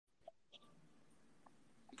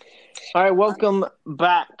All right, welcome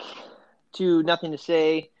back to Nothing to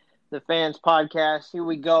Say, the Fans Podcast. Here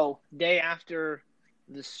we go, day after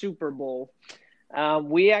the Super Bowl.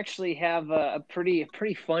 We actually have a pretty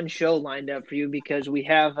fun show lined up for you because we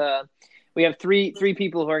have three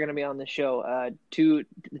people who are going to be on the show. The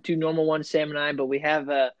two normal ones, Sam and I, but we have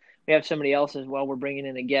somebody else as well. We're bringing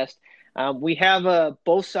in a guest. We have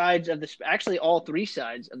both sides of actually all three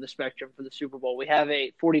sides of the spectrum for the Super Bowl. We have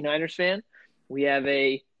a 49ers fan, we have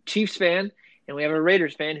a Chiefs fan, and we have a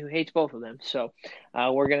Raiders fan who hates both of them. So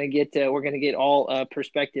we're gonna get all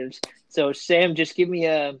perspectives. So Sam, just give me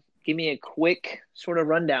a quick sort of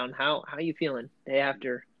rundown. How you feeling day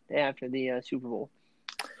after the Super Bowl?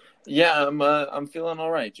 Yeah, I'm feeling all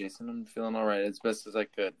right, Jason. I'm feeling all right as best as I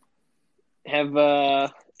could.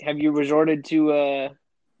 Have you resorted to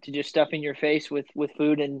just stuffing your face with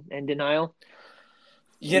food and denial?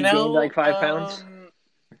 You gained like 5 pounds.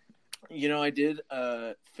 I did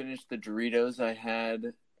finish the Doritos I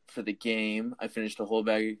had for the game. I finished a whole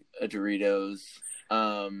bag of Doritos.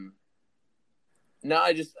 No,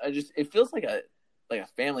 I just it feels like a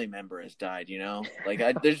family member has died,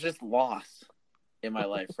 there's just loss in my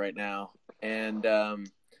life right now. And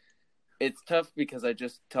it's tough because I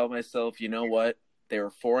just tell myself, you know what? They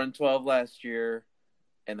were 4-12 last year,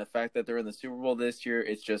 and the fact that they're in the Super Bowl this year,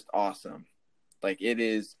 it's just awesome. Like, it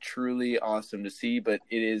is truly awesome to see, but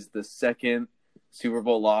it is the second Super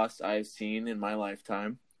Bowl loss I've seen in my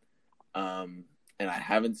lifetime. And I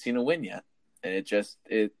haven't seen a win yet. And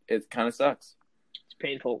it kind of sucks. It's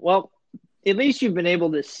painful. Well, at least you've been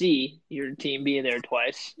able to see your team being there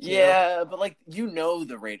twice. Yeah, but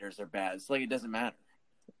the Raiders are bad. So it doesn't matter.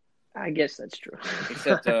 I guess that's true.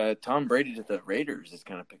 Except Tom Brady to the Raiders is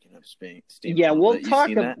kind of picking up steam. Yeah, we'll talk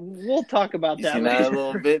about you that. Seen later. That a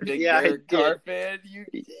little bit, big Derek Carr fan.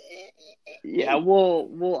 Yeah,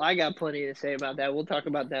 I got plenty to say about that. We'll talk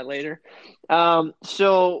about that later.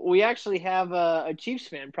 So we actually have a Chiefs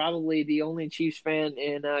fan, probably the only Chiefs fan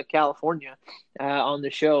in California, on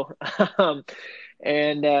the show.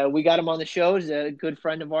 And we got him on the show. He's a good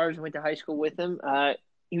friend of ours. Went to high school with him.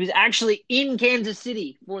 He was actually in Kansas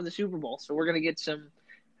City for the Super Bowl. So we're going to get some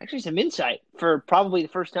insight for probably the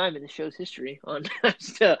first time in the show's history on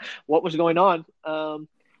what was going on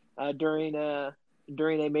during a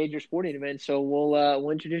major sporting event. So we'll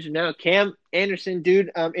introduce him now. Cam Anderson,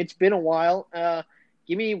 dude, it's been a while.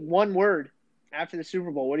 Give me one word after the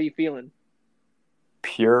Super Bowl. What are you feeling?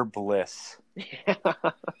 Pure bliss.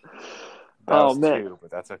 Oh, man. Two, but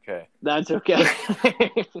that's okay. That's okay.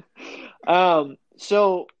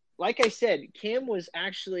 So, like I said, Cam was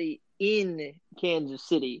actually in Kansas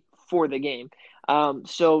City for the game.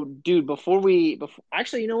 So, dude,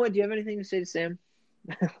 actually, you know what? Do you have anything to say to Sam?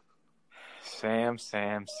 Sam.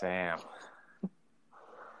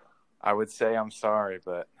 I would say I'm sorry,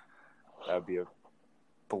 but that would be a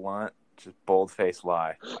blunt, just bold-faced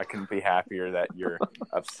lie. I couldn't be happier that you're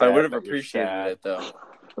upset. I would have appreciated it, though.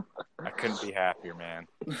 I couldn't be happier, man.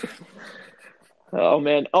 Oh,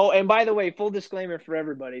 man. Oh, and by the way, full disclaimer for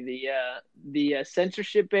everybody: the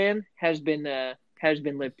censorship ban has been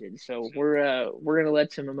lifted. So we're gonna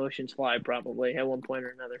let some emotions fly probably at one point or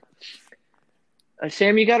another.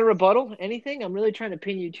 Sam, you got a rebuttal? Anything? I'm really trying to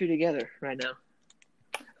pin you two together right now.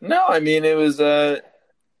 No, I mean it was.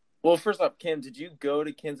 Well, first off, Cam, did you go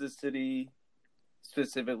to Kansas City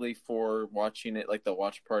specifically for watching it, like the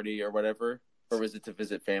watch party or whatever, or was it to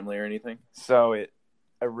visit family or anything? So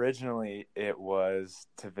Originally, it was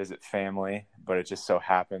to visit family, but it just so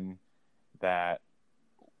happened that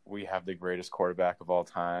we have the greatest quarterback of all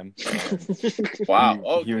time.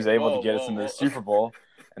 Wow. He was able to get us into the Super Bowl.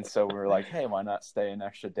 And so we were like, hey, why not stay an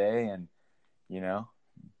extra day and,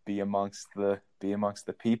 be amongst the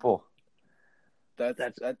people.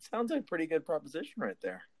 That sounds like a pretty good proposition right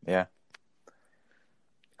there. Yeah.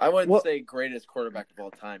 I wouldn't say greatest quarterback of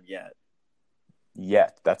all time yet.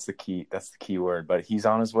 Yet, that's the key word, but he's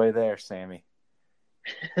on his way there, Sammy.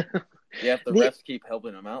 Yeah, if the refs keep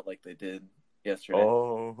helping him out like they did yesterday.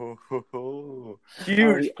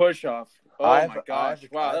 Huge push off. Oh my gosh.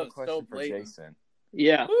 Wow, that was so blatant. Jason.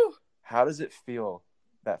 Yeah. Woo. How does it feel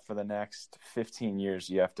that for the next 15 years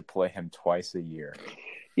you have to play him twice a year?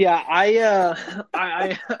 Yeah,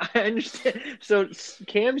 I understand. So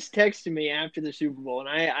Cam's texted me after the Super Bowl, and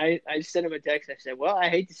I sent him a text. I said, well, I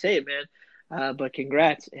hate to say it, man. But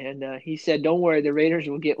congrats. And he said, don't worry, the Raiders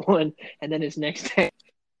will get one. And then his next day,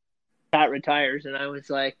 Pat retires. And I was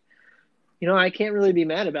like, I can't really be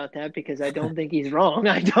mad about that because I don't think he's wrong.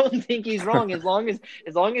 I don't think he's wrong. As long as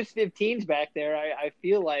 15's back there, I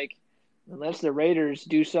feel like unless the Raiders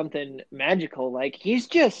do something magical, he's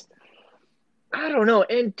just, I don't know.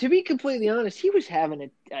 And to be completely honest, he was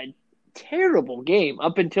having a terrible game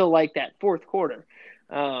up until like that fourth quarter,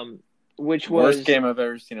 which was worst game I've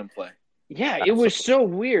ever seen him play. Yeah, it was so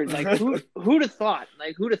weird. Like who'd have thought?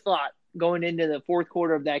 Like who'd have thought going into the fourth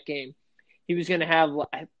quarter of that game, he was going to have,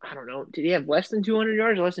 I don't know, did he have less than 200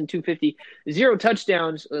 yards or less than 250? 0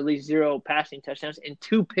 touchdowns, or at least 0 passing touchdowns, and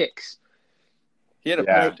 2 picks. He had a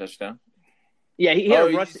passing touchdown. Yeah, he had a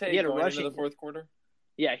rush. He had a rushing into the fourth quarter.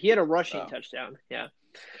 Yeah, he had a rushing touchdown. Yeah.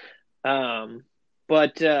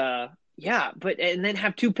 But and then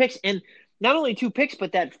have 2 picks, and not only 2 picks,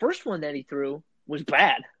 but that first one that he threw was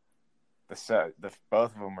bad. The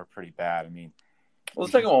both of them were pretty bad. I mean, well,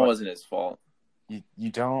 the second one wasn't his fault.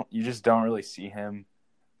 You just don't really see him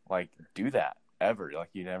like do that ever. Like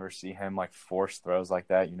you never see him like force throws like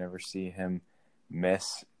that. You never see him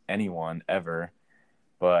miss anyone ever.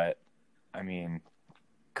 But I mean,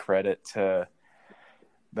 credit to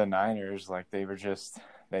the Niners, like they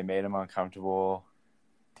made him uncomfortable.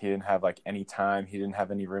 He didn't have like any time. He didn't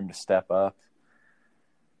have any room to step up.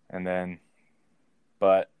 And then,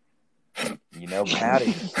 but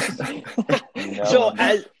Patty.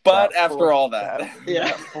 After all that,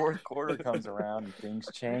 that fourth quarter comes around and things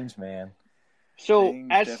change, man. So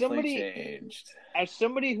as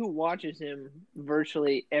somebody who watches him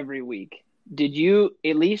virtually every week, did you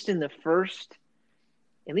at least in the first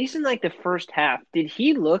half, did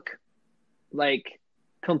he look like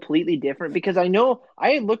completely different? Because I know I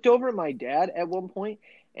had looked over at my dad at one point,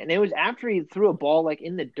 and it was after he threw a ball like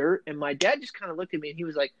in the dirt, and my dad just kind of looked at me and he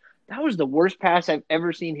was like, "That was the worst pass I've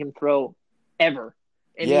ever seen him throw, ever."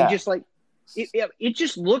 And he just like it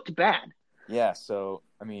just looked bad. Yeah. So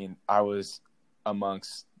I mean, I was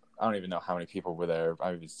amongst, I don't even know how many people were there.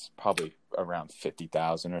 I was probably around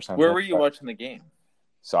 50,000 or something. Where were you watching the game?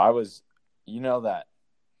 So I was, that.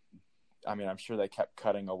 I mean, I'm sure they kept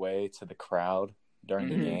cutting away to the crowd during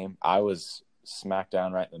the game. I was smack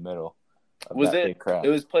down right in the middle of that big crowd. It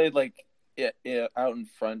was played like out in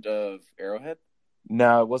front of Arrowhead?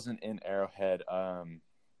 No, it wasn't in Arrowhead.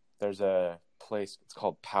 There's a place, it's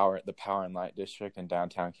called the Power and Light District in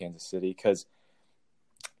downtown Kansas City, because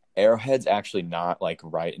Arrowhead's actually not like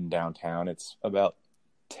right in downtown. It's about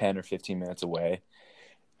 10 or 15 minutes away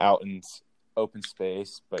out in open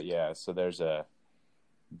space. But yeah, so there's a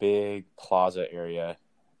big plaza area,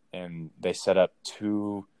 and they set up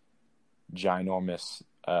 2 ginormous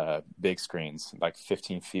big screens, like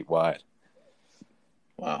 15 feet wide.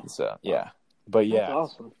 Wow. So yeah, but yeah, that's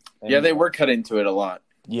awesome. Yeah, they were cut into it a lot.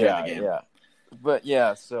 Yeah. But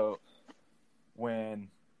yeah, so when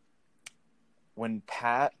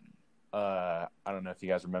Pat, I don't know if you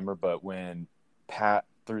guys remember, but when Pat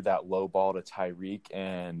threw that low ball to Tyreek,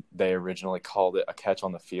 and they originally called it a catch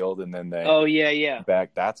on the field, and then they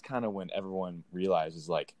back. That's kind of when everyone realizes it's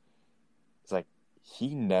like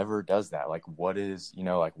he never does that. Like, what is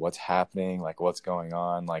what's happening? Like, what's going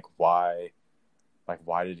on? Like, why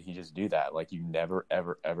did he just do that? Like, you never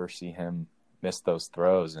ever ever see him miss those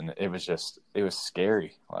throws, and it was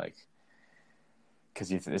scary. Like,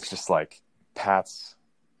 because it's just like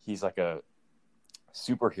he's like a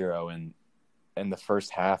superhero, and in the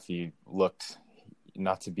first half he looked,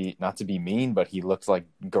 not to be mean, but he looked like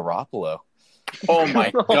Garoppolo. Oh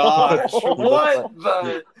my gosh!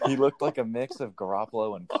 He looked like a mix of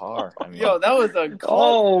Garoppolo and Carr. I mean, that was a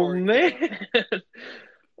oh man.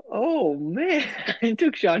 Oh man, he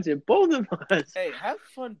took shots at both of us. Hey, have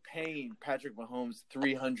fun paying Patrick Mahomes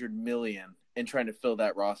 $300 million and trying to fill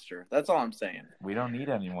that roster. That's all I'm saying. We don't need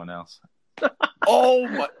anyone else. Oh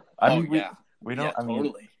my! We don't. I mean,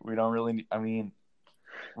 totally. We don't really. I mean,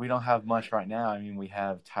 we don't have much right now. I mean, we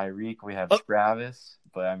have Tyreek, we have Travis,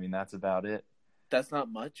 but I mean that's about it. That's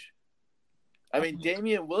not much. I mean,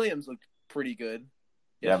 Damian Williams looked pretty good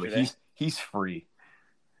yesterday. Yeah, but he's free.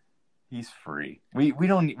 He's free. We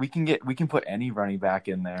can put any running back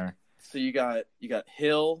in there. So you got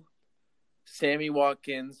Hill, Sammy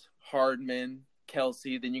Watkins, Hardman,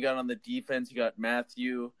 Kelsey. Then you got on the defense, you got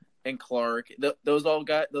Matthew and Clark. Those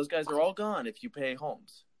guys are all gone if you pay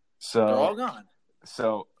Holmes. So they're all gone.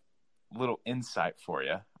 So, little insight for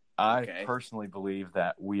you. I personally believe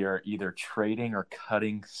that we are either trading or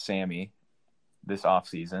cutting Sammy this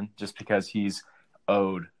offseason just because he's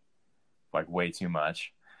owed like way too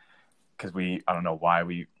much. Because I don't know why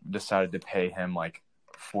we decided to pay him like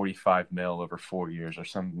 $45 million over 4 years or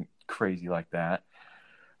something crazy like that.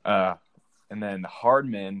 And then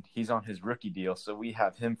Hardman, he's on his rookie deal, so we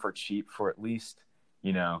have him for cheap for at least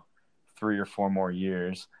 3 or 4 more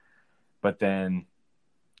years. But then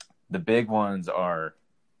the big ones are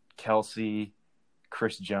Kelsey,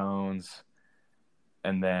 Chris Jones,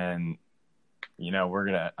 and then we're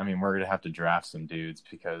gonna have to draft some dudes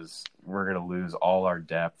because we're gonna lose all our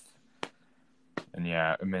depth And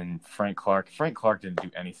yeah, I mean, Frank Clark didn't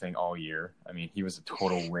do anything all year. I mean, he was a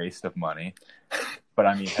total waste of money. But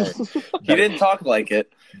I mean, hey, you didn't talk like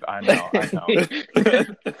it. I know.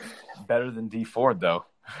 Better than Dee Ford, though.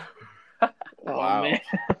 Wow. Man.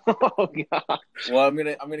 Oh god. Well, I'm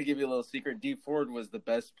gonna give you a little secret. Dee Ford was the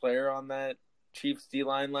best player on that Chiefs D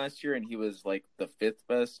line last year, and he was like the 5th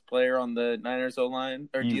best player on the Niners O line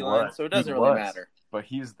or D line. So it doesn't really matter. But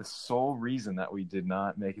he's the sole reason that we did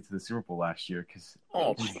not make it to the Super Bowl last year because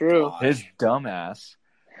true. His dumbass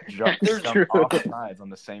jumped off sides on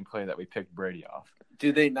the same play that we picked Brady off.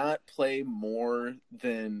 Do they not play more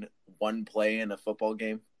than one play in a football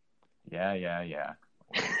game? Yeah.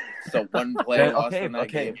 So one play lost in that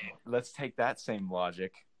game. Let's take that same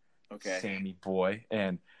logic, Sammy boy,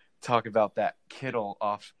 and talk about that Kittle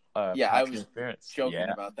off. I was joking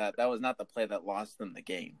about that. That was not the play that lost them the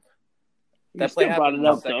game. That play happened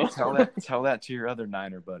up, though. Tell that to your other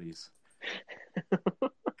Niner buddies,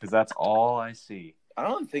 because that's all I see. I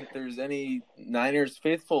don't think there's any Niners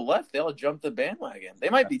faithful left. They all jumped the bandwagon. They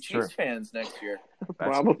might be Chiefs fans next year.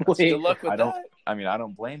 Probably. Good luck with that. I mean, I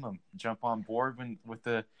don't blame them. Jump on board with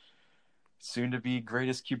the soon-to-be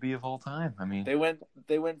greatest QB of all time. I mean, they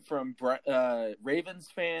went from Ravens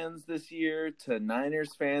fans this year to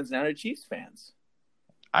Niners fans, now to Chiefs fans.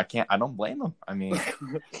 I don't blame them. I mean,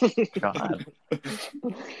 God.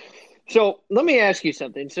 So let me ask you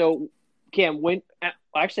something. So, Cam, I'm going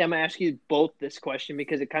to ask you both this question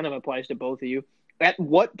because it kind of applies to both of you. At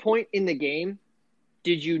what point in the game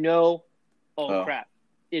did you know, crap,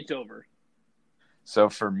 it's over? So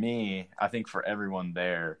for me, I think for everyone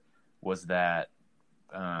there was that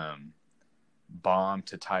bomb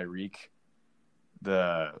to Tyreek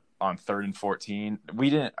on 3rd and 14.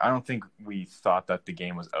 I don't think we thought that the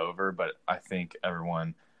game was over, but I think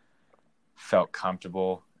everyone felt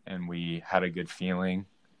comfortable and we had a good feeling.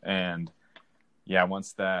 And yeah,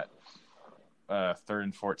 once that 3rd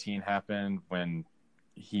and 14 happened, when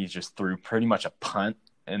he just threw pretty much a punt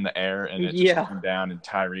in the air and it just came down and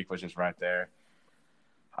Tyreek was just right there,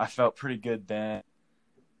 I felt pretty good then.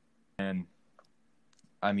 And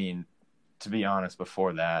I mean, to be honest,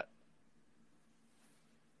 before that,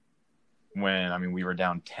 when we were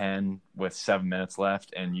down 10 with 7 minutes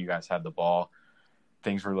left and you guys had the ball,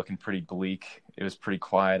 things were looking pretty bleak. It was pretty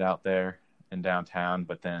quiet out there in downtown,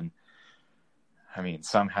 but then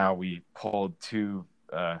somehow we pulled 2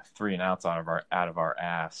 3-and-outs out of our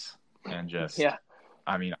ass and just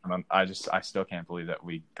I still can't believe that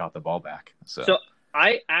we got the ball back. So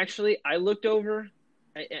I looked over,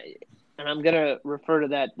 and I'm gonna refer to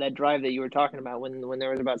that drive that you were talking about when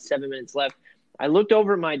there was about 7 minutes left. I looked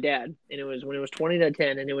over at my dad, and it was when it was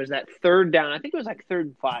 20-10, and it was that 3rd down. I think it was like 3rd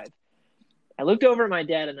and 5. I looked over at my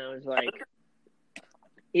dad, and I was like,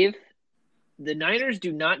 if the Niners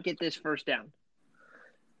do not get this first down,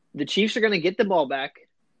 the Chiefs are going to get the ball back,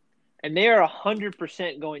 and they are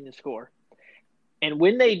 100% going to score. And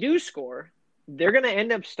when they do score, they're going to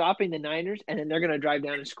end up stopping the Niners, and then they're going to drive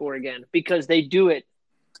down and score again because they do it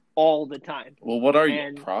all the time. Well, what are you,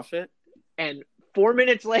 a prophet? And 4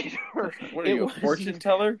 minutes later, what are you, a fortune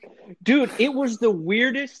teller? Dude, it was the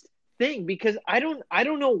weirdest thing because I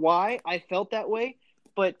don't know why I felt that way,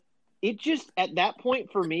 but it just at that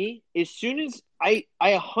point for me, as soon as I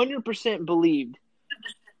 100% believed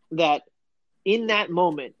that in that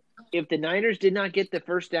moment, if the Niners did not get the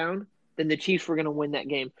first down, then the Chiefs were going to win that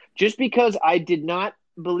game. Just because I did not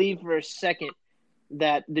believe for a second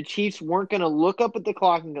that the Chiefs weren't going to look up at the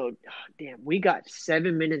clock and go, oh, damn, we got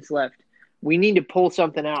 7 minutes left. We need to pull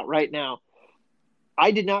something out right now. I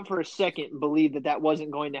did not for a second believe that wasn't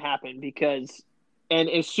going to happen because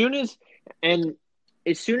as soon as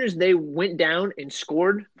they went down and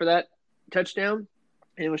scored for that touchdown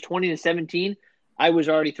and it was 20-17, I was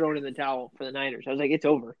already throwing in the towel for the Niners. I was like, it's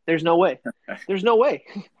over. There's no way. There's no way.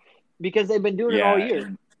 Because they've been doing it all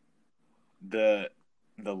year. The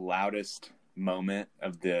loudest moment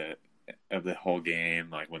of the whole game,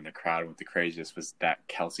 like when the crowd went the craziest, was that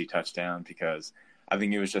Kelce touchdown because I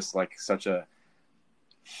think it was just like such a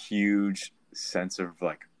huge sense of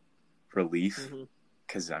like relief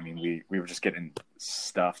because we were just getting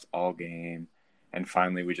stuffed all game and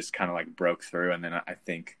finally we just kind of like broke through, and then I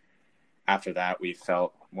think after that we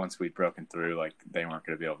felt once we'd broken through like they weren't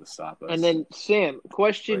going to be able to stop us. And then Sam,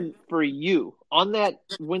 question for you on that: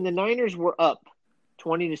 when the Niners were up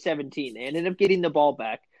 20-17, they ended up getting the ball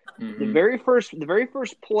back. The very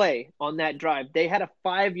first play on that drive, they had a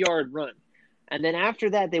 5-yard run, and then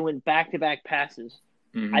after that, they went back-to-back passes.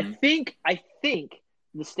 I think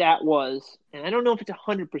the stat was, and I don't know if it's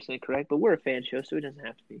 100% correct, but we're a fan show, so it doesn't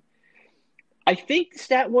have to be. I think the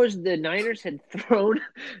stat was the Niners had thrown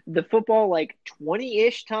the football like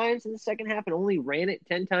 20-ish times in the second half and only ran it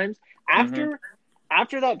 10 times. After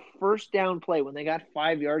that first down play when they got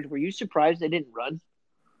 5 yards, were you surprised they didn't run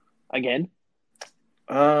again?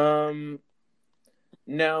 No,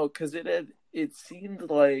 because it seemed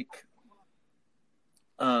like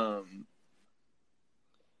the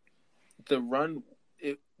run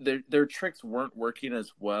their tricks weren't working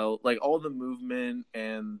as well. Like all the movement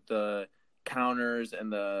and the counters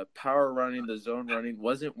and the power running, the zone running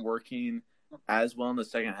wasn't working as well in the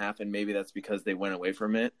second half, and maybe that's because they went away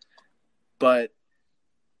from it. But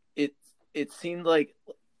it seemed like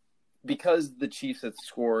because the Chiefs had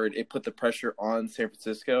scored, it put the pressure on San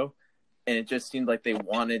Francisco, and it just seemed like they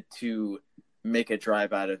wanted to make a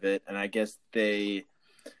drive out of it. And I guess they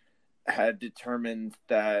had determined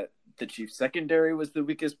that the Chiefs secondary was the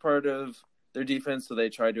weakest part of their defense, so they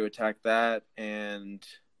tried to attack that and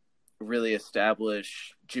really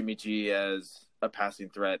establish Jimmy G as a passing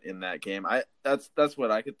threat in that game. That's what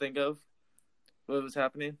I could think of what was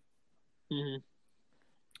happening.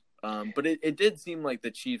 But it did seem like the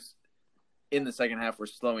Chiefs in the second half were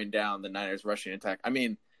slowing down the Niners' rushing attack. I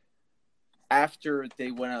mean, after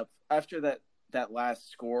they went up after that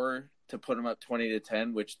last score to put them up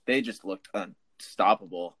 20-10, which they just looked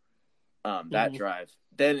unstoppable. That drive,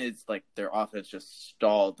 then it's like their offense just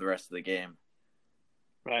stalled the rest of the game.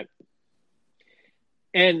 Right.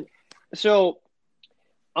 And so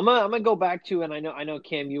I'm gonna go back to, and I know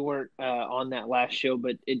Cam, you weren't on that last show,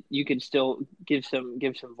 but you can still give some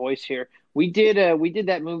voice here. We did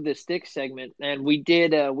that Move the Stick segment, and we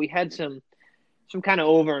had some kind of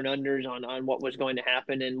over and unders on what was going to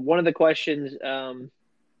happen. And one of the questions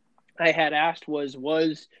I had asked was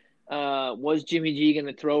Jimmy G going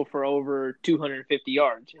to throw for over 250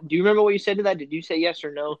 yards? Do you remember what you said to that? Did you say yes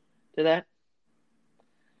or no to that?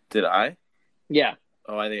 Did I? Yeah.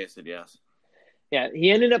 Oh, I think I said yes. Yeah, he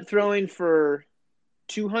ended up throwing for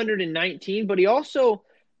 219, but he also,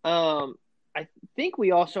 I think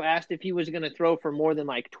we also asked if he was going to throw for more than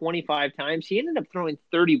like 25 times. He ended up throwing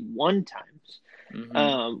 31 times.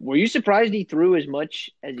 Were you surprised he threw as much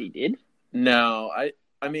as he did? No,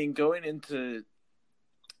 I mean, going into,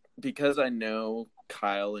 because I know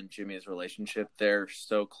Kyle and Jimmy's relationship, they're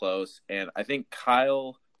so close, and I think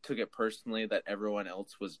Kyle took it personally that everyone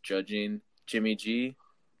else was judging Jimmy G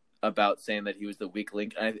about saying that he was the weak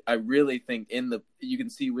link. I really think you can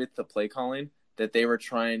see with the play calling that they were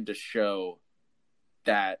trying to show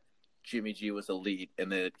that Jimmy G was elite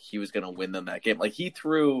and that he was going to win them that game. Like he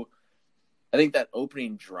threw, I think that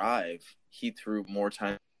opening drive, he threw more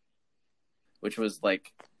time, which was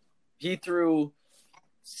like, he threw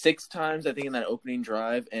 6 times, I think, in that opening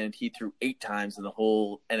drive, and he threw 8 times in the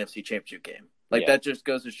whole NFC Championship game. Like that just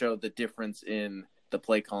goes to show the difference in the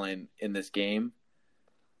play calling in this game.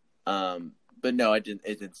 But no, it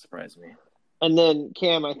didn't surprise me. And then,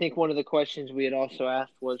 Cam, I think one of the questions we had also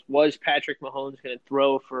asked was Patrick Mahomes going to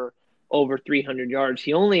throw for over 300 yards?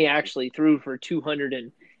 He only actually threw for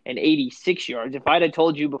 286 yards. If I'd have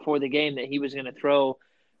told you before the game that he was going to throw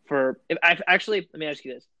for – let me ask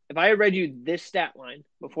you this. If I had read you this stat line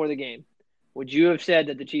before the game, would you have said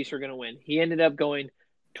that the Chiefs were going to win? He ended up going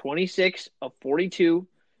 26 of 42,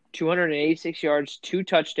 286 yards, 2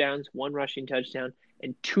 touchdowns, 1 rushing touchdown,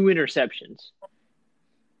 and 2 interceptions.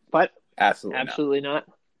 But absolutely not.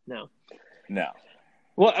 No.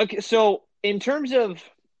 Well, okay. So in terms of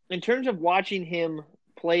watching him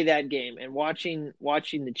play that game and watching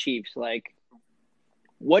the Chiefs, like,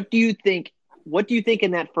 what do you think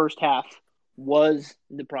in that first half was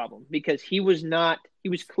the problem? Because he was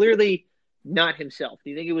clearly not himself. Do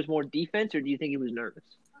you think it was more defense, or do you think he was nervous?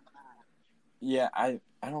 Yeah, I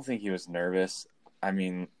don't think he was nervous. I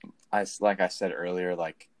mean, like I said earlier,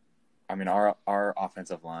 our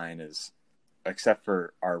offensive line is, except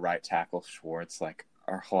for our right tackle Schwartz, like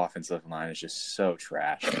our whole offensive line is just so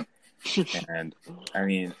trash. And I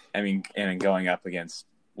mean, going up against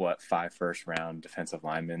 5 first-round defensive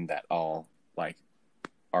linemen that all like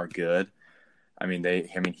are good.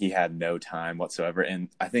 He had no time whatsoever, and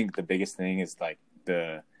I think the biggest thing is like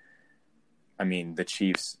the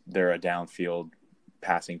Chiefs. They're a downfield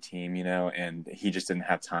passing team, and he just didn't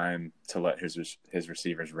have time to let his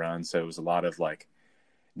receivers run. So it was a lot of like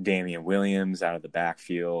Damian Williams out of the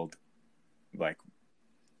backfield, like,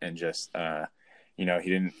 and just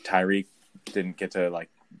Tyreek didn't get to like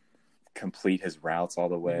complete his routes all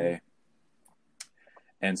the way.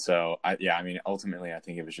 And so ultimately I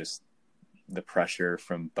think it was just the pressure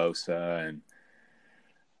from Bosa and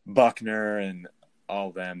Buckner and all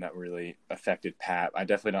of them that really affected Pat. I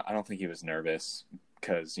don't think he was nervous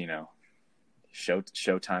because,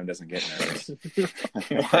 Showtime doesn't get nervous.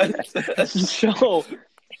 What?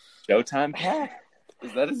 Showtime Pat?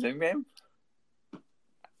 Is that his nickname?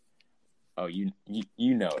 Oh, you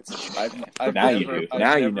know it's. I've now never, you do. I've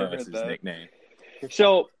now you never know heard it's his that. nickname.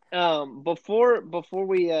 So before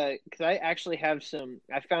we because I actually have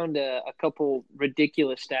I found a couple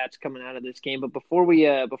ridiculous stats coming out of this game, but before we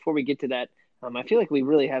get to that, I feel like we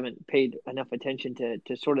really haven't paid enough attention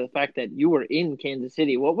to sort of the fact that you were in Kansas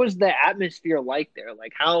City. What was the atmosphere like there?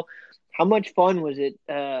 Like how much fun was it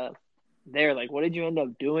there? Like what did you end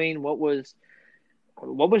up doing? What was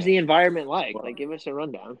the environment like? Like give us a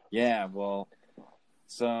rundown. Yeah, well,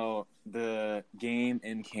 so the game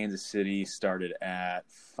in Kansas City started at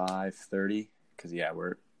 5:30 because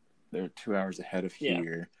they're 2 hours ahead of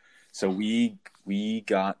here. Yeah. So we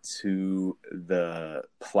got to the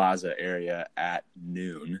plaza area at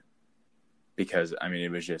noon because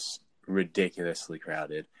it was just ridiculously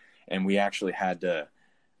crowded, and we actually had to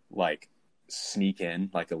sneak in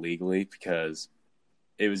illegally because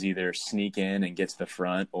it was either sneak in and get to the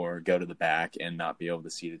front or go to the back and not be able to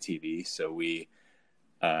see the TV. So we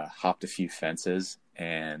hopped a few fences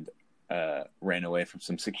and ran away from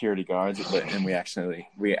some security guards, and we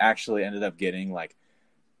actually ended up getting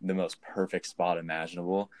the most perfect spot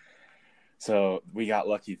imaginable. So we got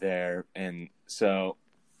lucky there, and so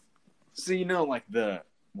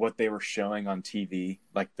what they were showing on TV,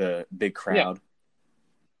 the big crowd. Yeah.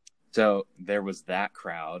 So there was that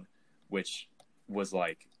crowd, which was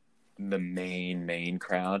the main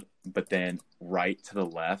crowd, but then right to the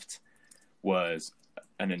left was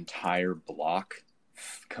an entire block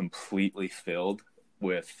completely filled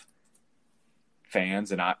with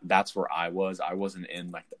fans, and that's where I wasn't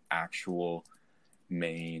in the actual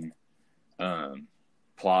main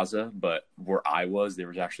plaza, but where I was there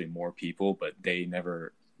was actually more people, but they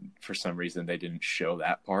never, for some reason, they didn't show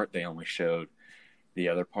that part. They only showed the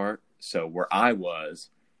other part. So where I was,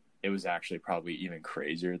 it was actually probably even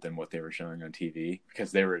crazier than what they were showing on TV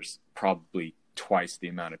because there was probably twice the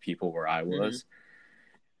amount of people where I was. Mm-hmm.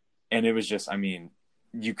 And it was just,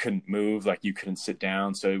 you couldn't move, you couldn't sit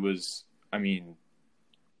down. So it was,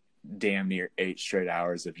 damn near 8 straight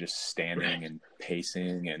hours of just standing and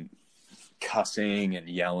pacing and cussing and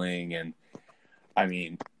yelling. And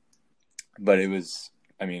but it was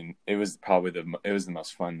probably the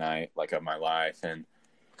most fun night of my life. And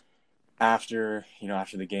after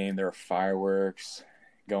the game, there were fireworks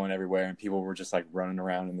going everywhere, and people were just running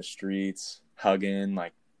around in the streets, hugging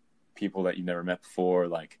people that you never met before,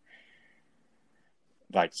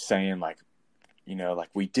 saying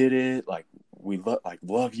we did it, we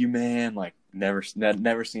love you, man, never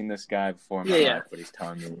seen this guy before in my life, but he's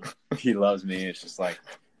telling me he loves me. It's just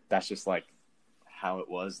that's just how it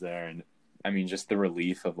was there. And just the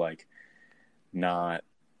relief of not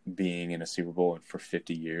being in a Super Bowl for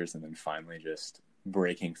 50 years and then finally just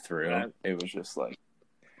breaking through. Yeah. It was just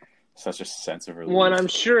such a sense of relief. Well, and I'm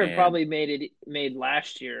sure it probably made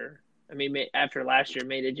last year. After last year,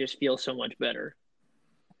 made it just feel so much better.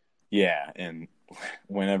 Yeah, and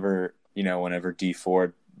whenever Dee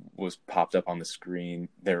Ford was popped up on the screen,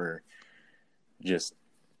 there were just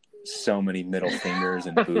so many middle fingers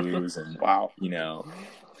and boos and wow,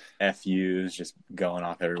 FUs just going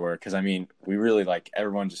off everywhere. Because we really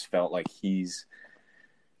everyone just felt like he's,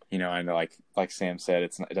 I know like Sam said,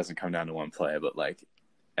 it doesn't come down to one play, but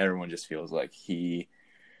everyone just feels like he,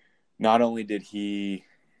 not only did he,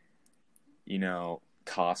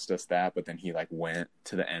 cost us that, but then he went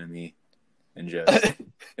to the enemy and just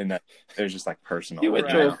and that it was just personal. He went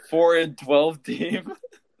to a 4-12 team.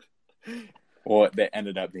 Well, they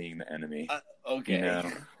ended up being the enemy. Okay,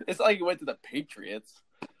 it's he went to the Patriots.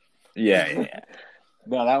 Yeah.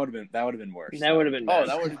 No, that would have been worse. That would have been bad. Oh,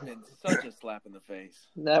 that would have been such a slap in the face.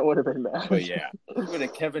 That would have been bad. But yeah, he would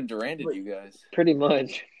have Kevin Duranted you guys. Pretty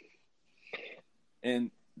much. And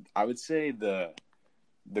I would say the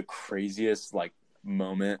craziest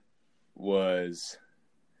moment was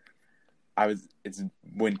it's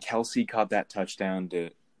when Kelce caught that touchdown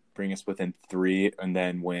to bring us within 3, and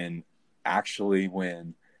then when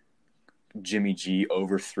Jimmy G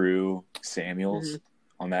overthrew Samuels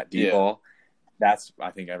on that deep ball. That's,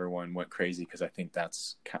 I think everyone went crazy because I think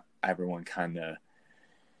that's everyone kind of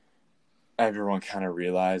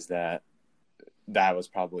realized that was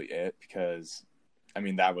probably it, because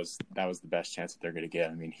that was the best chance that they're going to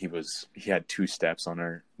get. He had 2 steps on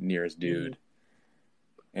our nearest dude,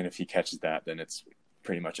 and if he catches that, then it's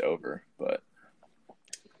pretty much over. But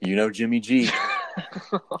Jimmy G.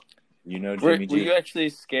 Were you actually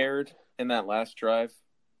scared in that last drive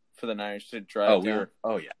for the Niners to drive down?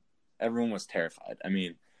 Oh yeah, everyone was terrified.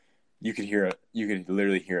 you could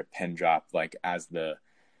literally hear a pin drop like as the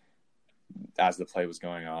play was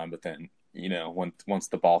going on. But then, once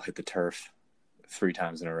the ball hit the turf 3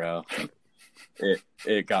 times in a row,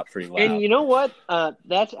 it got pretty loud. And you know what?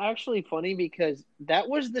 That's actually funny because that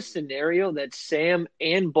was the scenario that Sam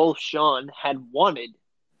and both Sean had wanted,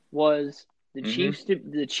 was the Chiefs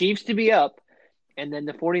to be up, and then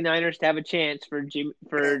the 49ers to have a chance for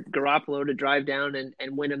Garoppolo to drive down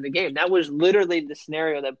and win them the game. That was literally the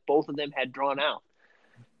scenario that both of them had drawn out,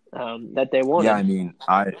 that they wanted.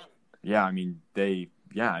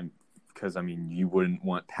 Because you wouldn't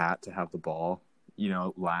want Pat to have the ball,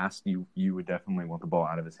 last. You would definitely want the ball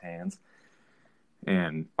out of his hands,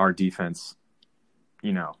 and our defense,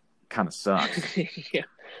 kind of sucks. Yeah.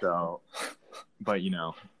 So, but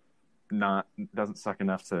doesn't suck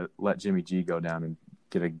enough to let Jimmy G go down and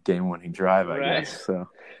get a game-winning drive, I guess. So,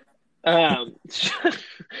 I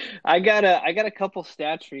got a couple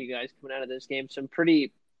stats for you guys coming out of this game. Some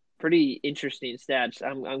pretty interesting stats.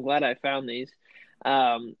 I'm glad I found these.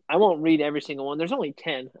 I won't read every single one. There's only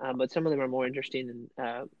 10, but some of them are more interesting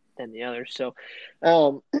than the others. So,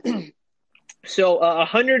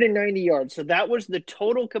 190 yards. So that was the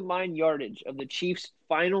total combined yardage of the Chiefs'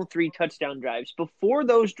 final 3 touchdown drives. Before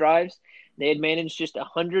those drives, they had managed just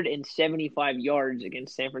 175 yards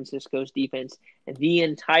against San Francisco's defense the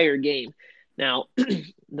entire game. Now,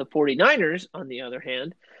 the 49ers, on the other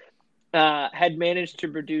hand, had managed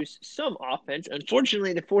to produce some offense.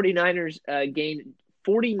 Unfortunately, the 49ers gained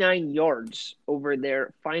 49 yards over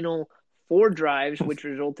their final 4 drives, which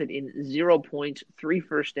resulted in 0 points, 3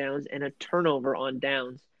 first downs, and a turnover on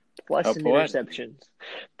downs, plus an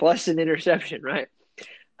interception, right?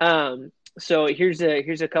 So here's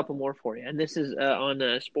a couple more for you, and this is on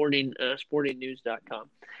sportingnews.com.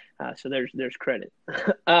 So there's credit.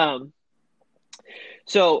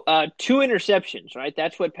 So 2 interceptions, right?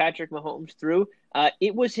 That's what Patrick Mahomes threw.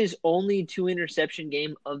 It was his only 2 interception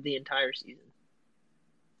game of the entire season.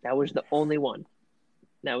 That was the only one.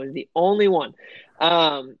 And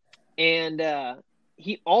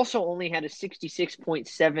he also only had a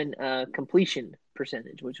 66.7 completion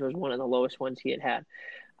percentage, which was one of the lowest ones he had.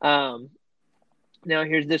 Now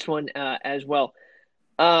here's this one as well.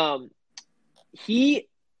 Patrick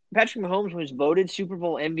Mahomes was voted Super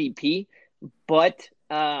Bowl MVP, but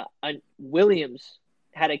Williams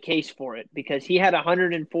had a case for it because he had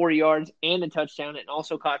 104 yards and a touchdown and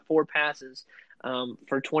also caught 4 passes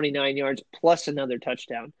for 29 yards plus another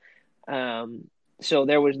touchdown. So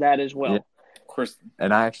there was that as well. Yeah, of course.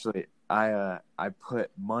 And I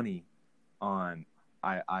put money on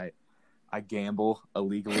I gamble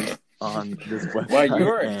illegally on this website. Well, you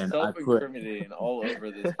are self-incriminating all over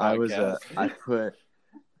this podcast.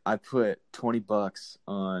 I put $20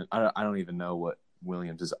 on. I don't even know what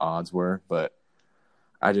Williams' odds were, but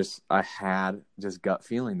I had gut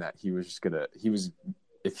feeling that he was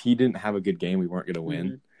if he didn't have a good game, we weren't gonna win.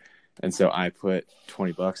 Mm-hmm. And so I put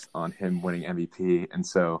 $20 on him winning MVP. And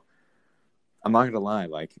so I'm not gonna lie,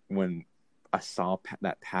 like when I saw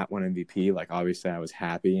that Pat won MVP, like obviously I was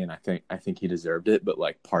happy, and I think he deserved it. But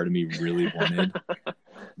like part of me really wanted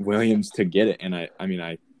Williams to get it, and I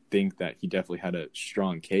think that he definitely had a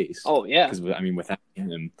strong case. Oh yeah, because without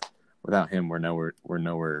him, we're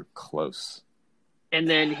nowhere close. And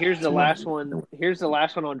then here's the last one. Here's the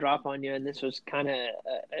last one I'll drop on you, and this was kind of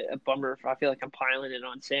a bummer. I feel like I'm piling it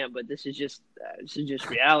on Sam, but this is just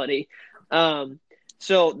reality.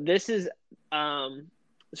 So this is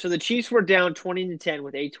so the Chiefs were down 20-10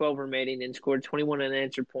 with 8:12 remaining and scored 21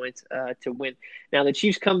 unanswered points to win. Now the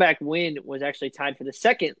Chiefs' comeback win was actually tied for the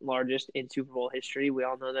second largest in Super Bowl history. We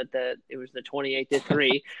all know that it was the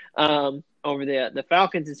 28-3 over the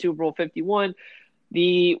Falcons in Super Bowl 51.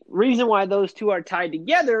 The reason why those two are tied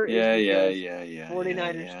together is because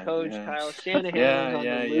 49ers coach Kyle Shanahan was on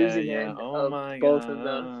the losing end of both of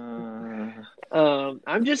them.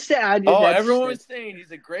 I'm just sad. Everyone was saying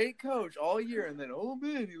he's a great coach all year, and then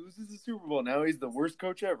man, he loses the Super Bowl. Now he's the worst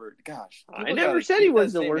coach ever. Gosh, I never said he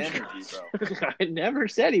was the worst coach. I never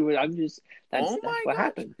said he was. That's what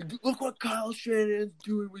happened. Look what Kyle Shanahan's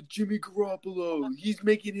doing with Jimmy Garoppolo. He's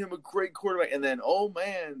making him a great quarterback, and then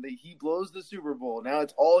he blows the Super Bowl. Now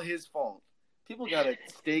it's all his fault. People gotta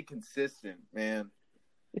stay consistent, man.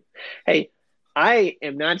 Hey. I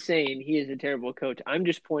am not saying he is a terrible coach. I'm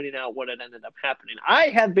just pointing out what had ended up happening. I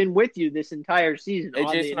have been with you this entire season. Hey,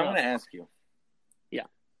 Jason, I'm going to ask you. Yeah.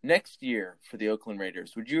 Next year for the Oakland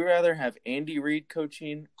Raiders, would you rather have Andy Reid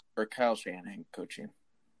coaching or Kyle Shanahan coaching?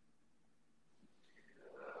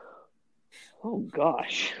 Oh,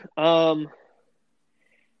 gosh. So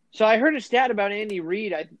I heard a stat about Andy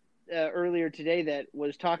Reid. earlier today that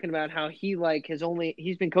was talking about how he's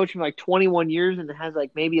been coaching for like 21 years and has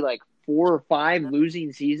like maybe like 4 or 5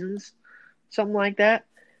 losing seasons, something like that.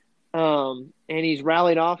 And he's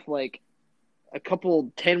rallied off like a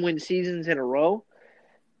couple 10-win seasons in a row.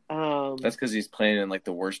 That's because he's playing in like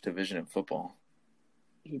the worst division in football.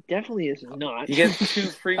 He definitely is not. He gets 2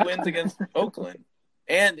 free wins against Oakland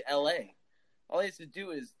and LA. All he has to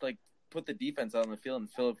do is like put the defense out on the field, and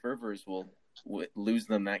Phillip Rivers will lose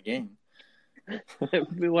them that game.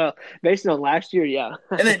 Well, based on last year, yeah.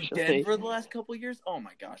 And then Denver the last couple of years. Oh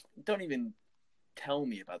my gosh! Don't even tell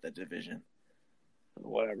me about that division.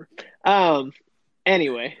 Whatever.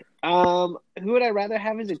 Anyway, who would I rather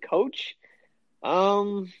have as a coach?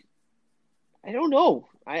 I don't know.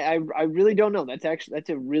 I really don't know. That's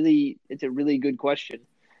a really good question.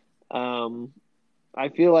 I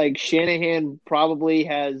feel like Shanahan probably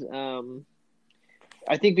has.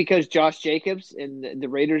 I think because Josh Jacobs and the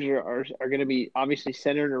Raiders are going to be obviously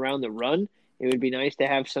centered around the run, it would be nice to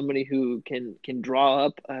have somebody who can draw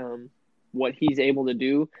up what he's able to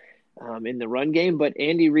do in the run game. But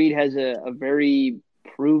Andy Reid has a very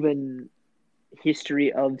proven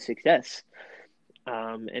history of success.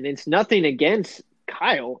 And it's nothing against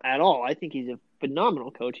Kyle at all. I think he's a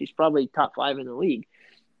phenomenal coach. He's probably top 5 in the league.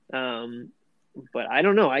 But I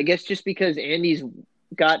don't know. I guess just because Andy's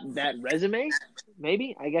got that resume,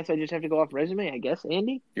 maybe. I guess I just have to go off resume. I guess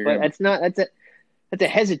Andy. That's a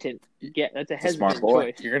hesitant. That's a hesitant smart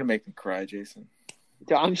boy. choice. You're gonna make me cry, Jason.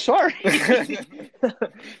 I'm sorry.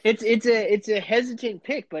 It's a hesitant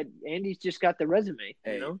pick, but Andy's just got the resume.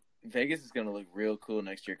 Hey, you know? Vegas is gonna look real cool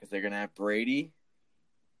next year because they're gonna have Brady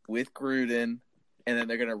with Gruden, and then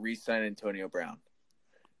they're gonna re-sign Antonio Brown.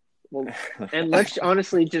 Well, and let's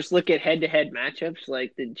honestly just look at head-to-head matchups.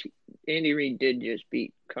 Like Andy Reid did just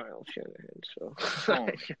beat Kyle Shanahan, so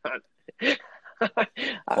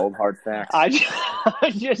cold hard facts.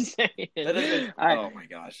 I'm just saying. Oh my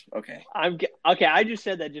gosh. Okay. I just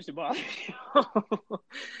said that just to bother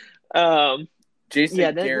you.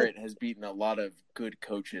 Jason Garrett has beaten a lot of good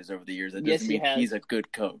coaches over the years. That doesn't mean he's a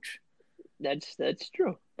good coach. That's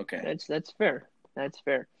true. Okay. That's fair. That's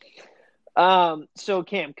fair. So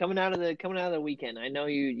Cam, coming out of the weekend, I know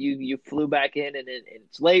you flew back in and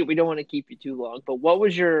it's late. We don't want to keep you too long, but what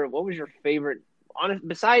was your favorite,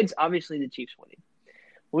 besides obviously the Chiefs winning,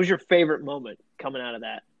 what was your favorite moment coming out of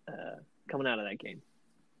that game?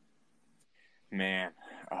 Man,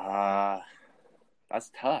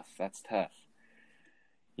 that's tough.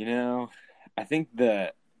 You know, I think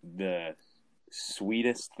the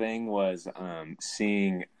sweetest thing was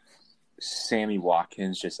seeing Sammy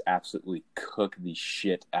Watkins just absolutely cook the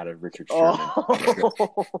shit out of Richard Sherman.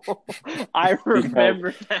 Oh, I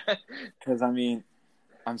remember that. Because I mean,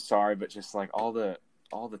 I'm sorry, but just like all the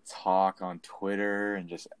talk on Twitter and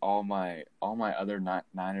just all my other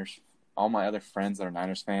Niners, all my other friends that are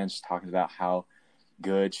Niners fans, just talking about how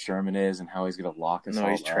good Sherman is and how he's gonna lock us all up.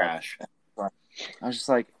 No, he's trash. I was just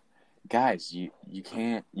like, guys, you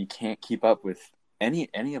can't keep up with any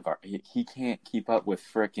of our. He can't keep up with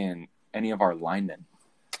frickin' any of our linemen.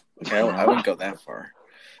 Okay, I wouldn't go that far.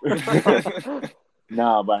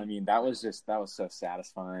 No, but I mean that was so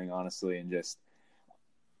satisfying, honestly, and just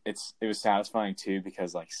it was satisfying too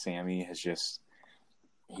because like Sammy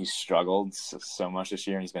he's struggled so much this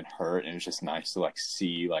year and he's been hurt, and it's just nice to like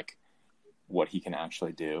see like what he can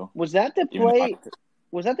actually do. Was that the play?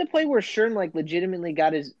 Was that the play where Sherman like legitimately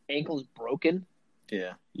got his ankles broken?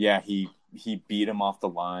 Yeah. Yeah, he beat him off the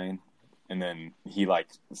line. And then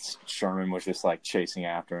Sherman was just like chasing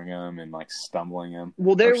after him and like stumbling him.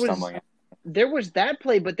 Well, there was that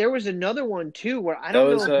play, but there was another one too where I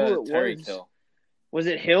don't know who it Tyreek was. Hill. Was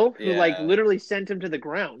it Hill who like literally sent him to the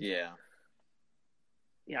ground? Yeah.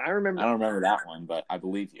 Yeah, I remember. I don't remember that one, but I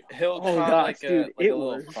believe you. Hill caught a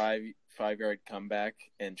little 5-yard comeback,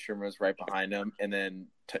 and Sherman was right behind him, and then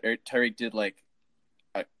Tyreek did like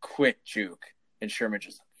a quick juke, and Sherman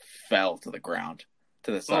just fell to the ground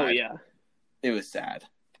to the side. Oh yeah. It was sad.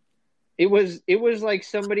 It was like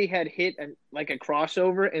somebody had hit a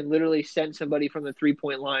crossover and literally sent somebody from the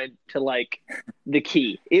 3-point line to like the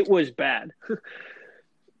key. It was bad.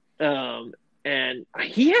 And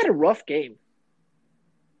he had a rough game.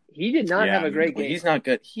 He did not have a great game. He's not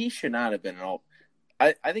good. He should not have been at all.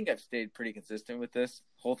 I think I've stayed pretty consistent with this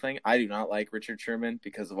whole thing. I do not like Richard Sherman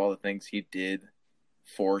because of all the things he did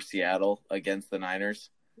for Seattle against the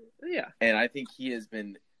Niners. Yeah. And I think he has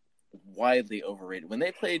been widely overrated. When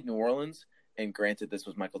they played New Orleans, and granted this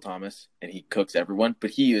was Michael Thomas, and he cooks everyone,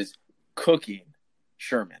 but he is cooking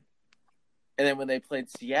Sherman. And then when they played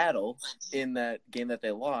Seattle in that game that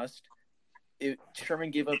they lost,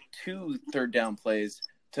 Sherman gave up 2 third down plays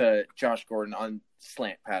to Josh Gordon on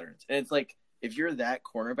slant patterns. And it's like, if you're that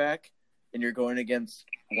cornerback and you're going against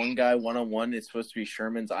one guy one-on-one, it's supposed to be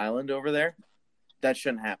Sherman's Island over there, that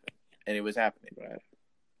shouldn't happen. And it was happening. Right.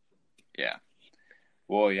 Yeah.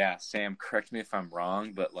 Well, yeah, Sam, correct me if I'm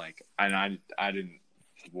wrong, but like, I didn't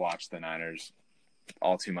watch the Niners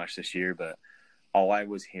all too much this year, but all I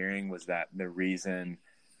was hearing was that the reason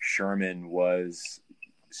Sherman was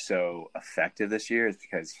so effective this year is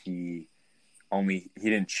because he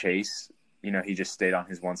didn't chase, he just stayed on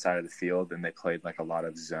his one side of the field, and they played like a lot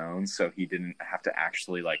of zones, so he didn't have to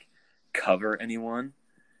actually like cover anyone.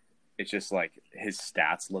 It's just like his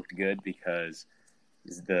stats looked good because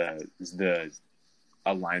the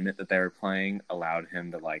alignment that they were playing allowed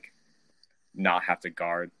him to like not have to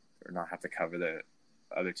guard or not have to cover the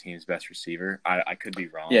other team's best receiver. I could be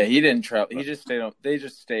wrong. Yeah, he didn't travel. He just stayed on. They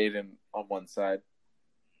just stayed on one side.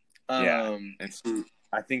 Yeah, and so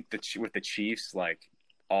I think with the Chiefs, like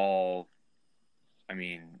you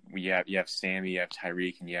have Sammy, you have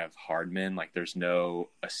Tyreek, and you have Hardman. Like, there's no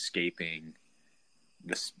escaping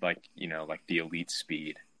this, like the elite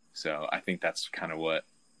speed. So I think that's kind of what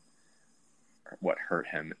hurt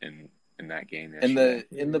him in that game yesterday.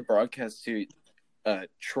 In the broadcast too,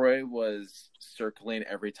 Troy was circling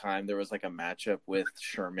every time there was like a matchup with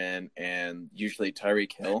Sherman and usually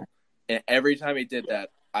Tyreek Hill, and every time he did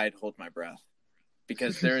that, I'd hold my breath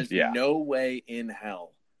because there is no way in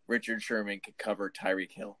hell Richard Sherman could cover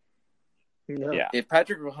Tyreek Hill. No. Yeah. If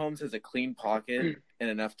Patrick Mahomes has a clean pocket and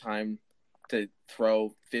enough time to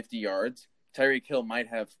throw 50 yards, Tyreek Hill might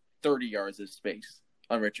have 30 yards of space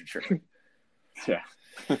on Richard Sherman. Yeah.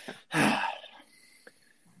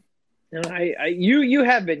 No, you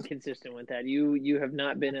have been consistent with that. You have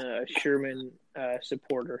not been a Sherman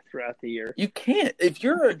supporter throughout the year. You can't. If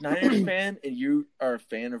you're a Niners fan and you are a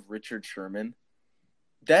fan of Richard Sherman,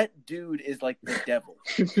 that dude is like the devil.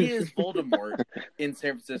 He is Voldemort in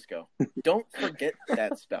San Francisco. Don't forget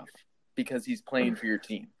that stuff because he's playing for your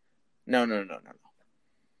team. No.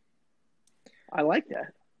 I like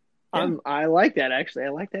that. Yeah. I like that, actually. I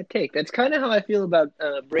like that take. That's kind of how I feel about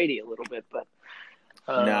Brady a little bit, but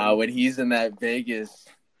no, when he's in that Vegas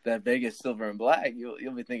silver and black,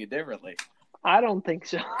 you'll be thinking differently. I don't think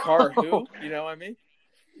so. Carr who? You know what I mean?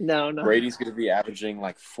 No. Brady's going to be averaging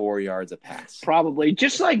like 4 yards a pass. Probably.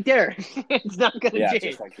 Just like Derek. It's not going to change.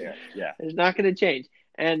 Just like Derek. Yeah. It's not going to change.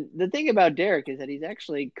 And the thing about Derek is that he's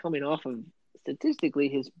actually coming off of, statistically,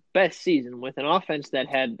 his best season with an offense that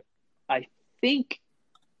had, I think,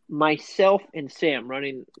 myself and Sam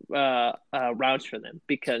running routes for them,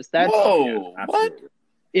 because that's what?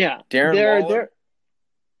 Yeah, Darren Waller?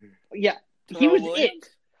 Yeah, he was Williams?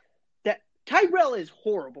 That Tyrell is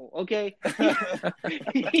horrible. Okay,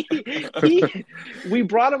 we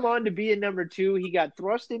brought him on to be a number 2. He got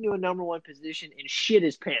thrust into a number 1 position and shit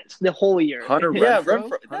his pants the whole year. Hunter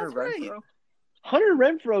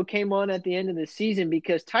Renfrow came on at the end of the season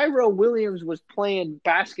because Tyrell Williams was playing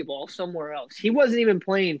basketball somewhere else. He wasn't even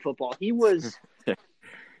playing football. He was,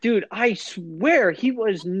 dude, I swear he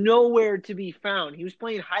was nowhere to be found. He was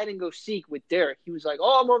playing hide and go seek with Derek. He was like,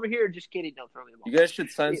 "Oh, I'm over here." Just kidding. Don't throw me the ball. You guys should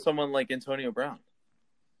sign someone like Antonio Brown.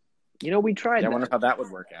 We tried that. I wonder how that would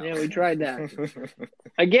work out. Yeah, we tried that.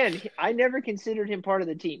 Again, I never considered him part of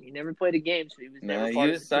the team. He never played a game, so he was never part of the team.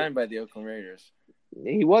 He was signed by the Oakland Raiders.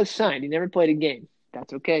 He was signed. He never played a game.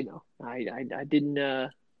 That's okay, though. I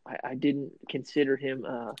didn't consider him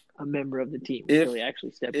a member of the team until he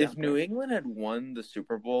actually stepped out. If New England had won the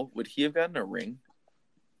Super Bowl, would he have gotten a ring?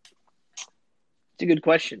 It's a good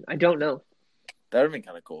question. I don't know. That would have been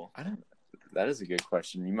kind of cool. That is a good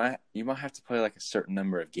question. You might have to play like a certain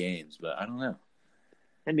number of games, but I don't know.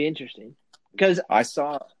 That'd be interesting. Because I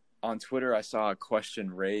saw on Twitter, a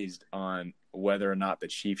question raised on whether or not the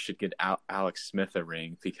Chiefs should get Alex Smith a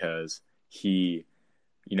ring because he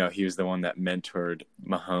was the one that mentored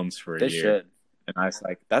Mahomes for a year. They should. And I was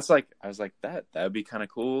like, that would be kind of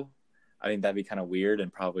cool. I think that'd be kind of weird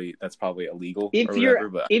and that's probably illegal. If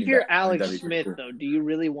you're Alex Smith, though, do you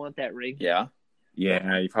really want that ring? Yeah.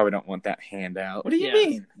 Yeah, you probably don't want that handout. What do you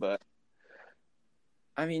mean? But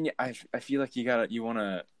I mean, I feel like you want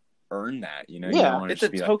to earn that, Yeah, it's a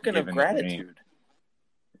token of gratitude.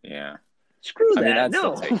 Yeah. Screw that.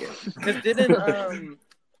 No. Because didn't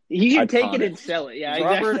he should take it and sell it. Yeah,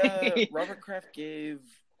 exactly. Robert Kraft gave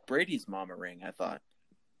Brady's mom a ring, I thought.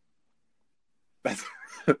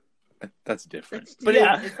 That's different.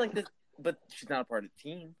 It's like this, but she's not a part of the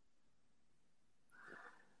team.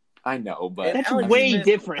 I know, but that's way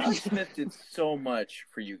different. Alex Smith did so much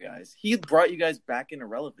for you guys. He brought you guys back into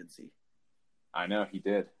relevancy. I know he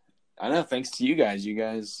did. I know. Thanks to you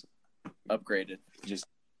guys upgraded.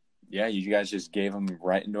 Yeah, you guys just gave them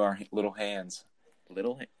right into our little hands.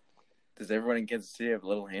 Does everyone in Kansas City have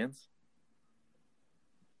little hands?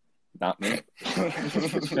 Not me.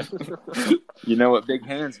 You know what big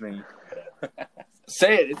hands mean.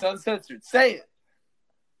 Say it. It's uncensored. Say it.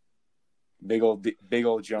 Big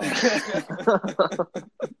old John.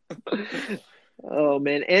 Oh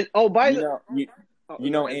man, and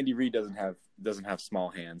Andy Reid doesn't have small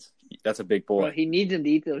hands. That's a big boy. Well, he needs him to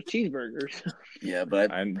eat those cheeseburgers. Yeah,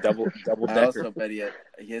 but I'm double I decker. also bet he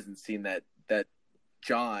hasn't seen that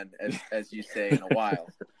John, as you say, in a while.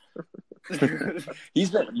 He's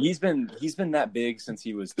been that big since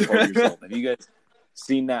he was 12 years old. Have you guys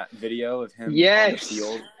seen that video of him on the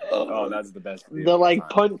field? Oh, that's the best video. The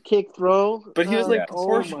punt, kick, throw. But he was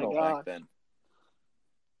proportional back then.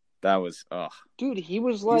 That was dude, he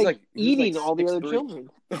was eating all the other children.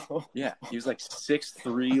 Yeah, he was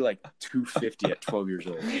 6'3", 250 at 12 years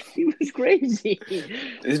old. He was crazy.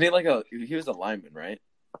 Isn't he he was a lineman, right?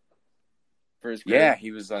 For his career? Yeah,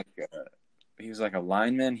 he was like a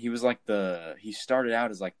lineman. He was he started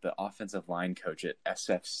out as the offensive line coach at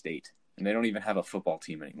SF State, and they don't even have a football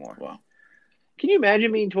team anymore. Wow. Can you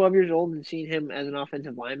imagine being 12 years old and seeing him as an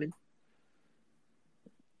offensive lineman?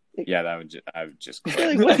 Yeah, I would just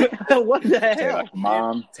quit. What the hell?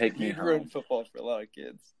 Mom, take me home. Ruined football for a lot of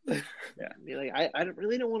kids. Yeah. Be I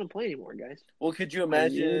really don't want to play anymore, guys. Well, could you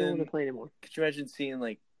imagine? I really don't want to play anymore. Could you imagine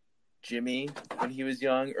seeing Jimmy when he was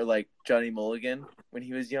young, or Johnny Mulligan when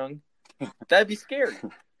he was young? That'd be scary.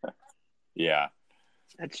 Yeah,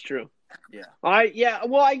 that's true. Yeah.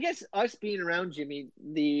 Well, I guess us being around Jimmy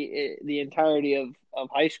the entirety of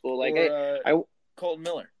high school, Colton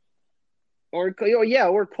Miller. Or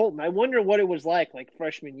Colton. I wonder what it was like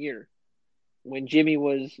freshman year when Jimmy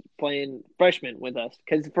was playing freshman with us.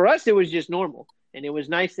 Because for us, it was just normal. And it was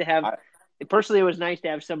nice to have personally, it was nice to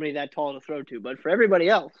have somebody that tall to throw to. But for everybody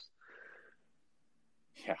else.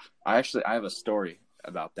 Yeah. I have a story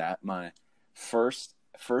about that. My first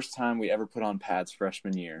time we ever put on pads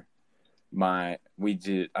freshman year, I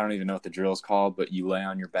don't even know what the drill is called, but you lay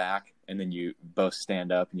on your back and then you both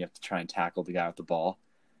stand up and you have to try and tackle the guy with the ball.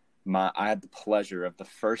 I had the pleasure of the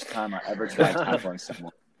first time I ever tried tackling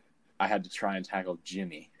someone. I had to try and tackle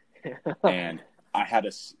Jimmy, and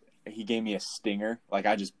he gave me a stinger.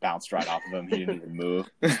 I just bounced right off of him. He didn't even move.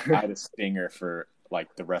 I had a stinger for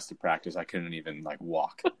the rest of practice. I couldn't even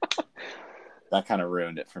walk. That kind of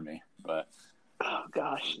ruined it for me. But oh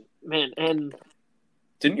gosh, man! And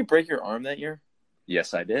didn't you break your arm that year?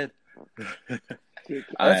 Yes, I did.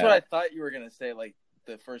 That's what I thought you were gonna say.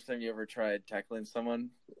 The first time you ever tried tackling someone,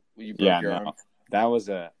 you broke your arm. That was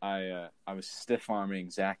I was stiff arming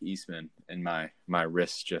Zach Eastman, and my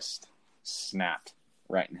wrist just snapped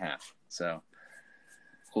right in half. So,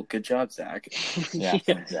 well, good job, Zach. Yeah,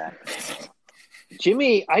 Zach.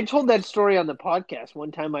 Jimmy, I told that story on the podcast.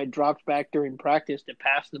 One time I dropped back during practice to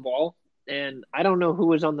pass the ball, and I don't remember who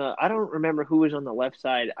was on the left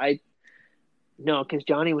side. Because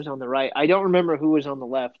Johnny was on the right. I don't remember who was on the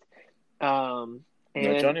left.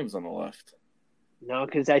 No, Johnny was on the left. No,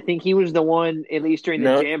 because I think he was the one, at least during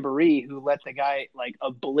the jamboree, who let the guy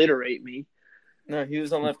obliterate me. No, he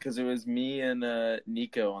was on the left because it was me and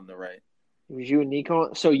Nico on the right. It was you and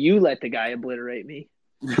Nico? So you let the guy obliterate me.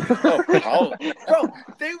 Bro,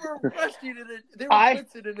 they were rushing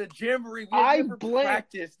blitzing in a jamboree. We had never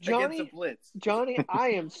practiced against a blitz. Johnny, I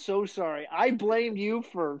am so sorry. I blamed you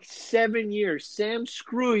for 7 years. Sam,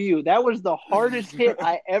 screw you. That was the hardest hit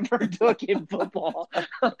I ever took in football.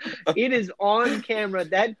 It is on camera.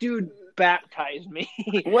 That dude baptized me.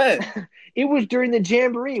 When? It was during the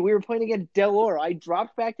jamboree. We were playing against Del Oro. I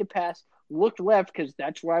dropped back to pass, looked left because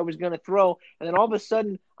that's where I was going to throw, and then all of a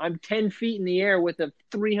sudden I'm 10 feet in the air with a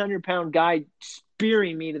 300-pound guy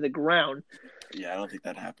spearing me to the ground. Yeah, I don't think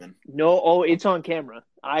that happened. No, it's on camera.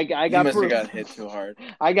 I got you must proof. Have got hit too hard.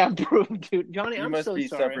 I got proof, dude. Johnny, I'm so sorry. You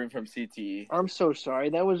must be suffering from CTE. I'm so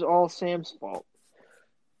sorry. That was all Sam's fault.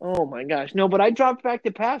 Oh my gosh. No, but I dropped back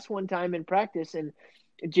to pass one time in practice, and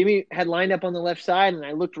Jimmy had lined up on the left side, and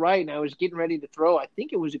I looked right, and I was getting ready to throw. I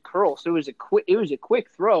think it was a curl, so it was a quick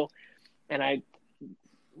throw. And I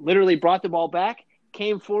literally brought the ball back,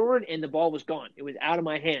 came forward, and the ball was gone. It was out of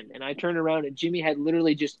my hand. And I turned around, and Jimmy had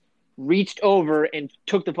literally just reached over and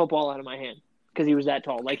took the football out of my hand because he was that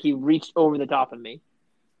tall. He reached over the top of me.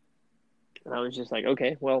 And I was just like,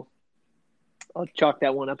 okay, well, I'll chalk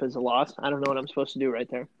that one up as a loss. I don't know what I'm supposed to do right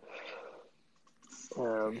there.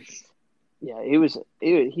 Yeah, he was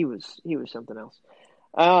something else.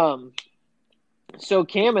 So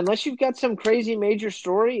Cam, unless you've got some crazy major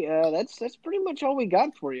story, that's pretty much all we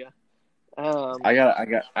got for you.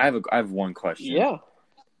 I have one question. Yeah.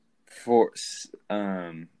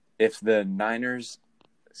 if the Niners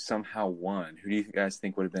somehow won, who do you guys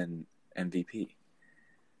think would have been MVP?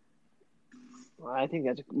 Well, I think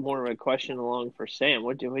that's more of a question along for Sam.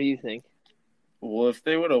 What do you think? Well, if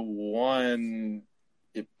they would have won,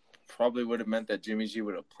 it probably would have meant that Jimmy G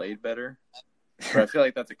would have played better. But I feel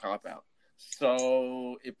like that's a cop-out.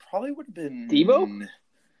 So it probably would have been... Debo?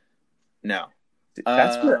 No.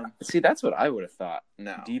 That's what I would have thought.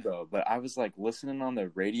 No. Debo. But I was, like, listening on the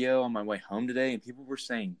radio on my way home today, and people were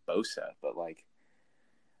saying Bosa. But, like,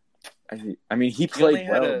 I mean, he played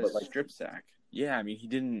well, but, like, strip sack. Yeah, I mean, he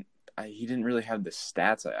didn't really have the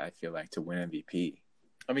stats, I feel like, to win MVP.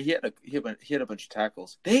 I mean, he had a bunch of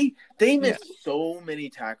tackles. They missed so many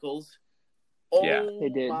tackles. Oh, yeah, they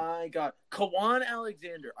did. My God. Kawan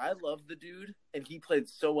Alexander, I love the dude, and he played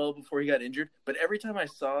so well before he got injured. But every time I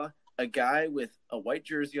saw a guy with a white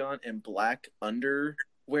jersey on and black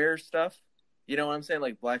underwear stuff, you know what I'm saying?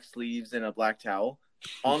 Like black sleeves and a black towel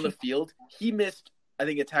on the field, he missed, I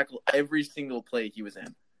think, a tackle every single play he was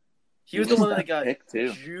in. He was the one that got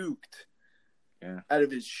juked out of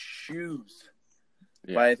his shoes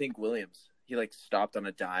by, I think, Williams. He, like, stopped on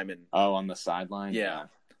a dime and... Oh, on the sideline? Yeah.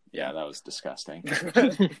 Yeah, that was disgusting.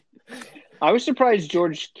 I was surprised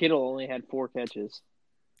George Kittle only had 4 catches.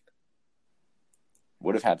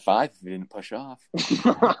 Would have had 5 if he didn't push off.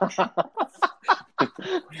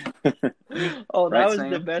 Oh, that was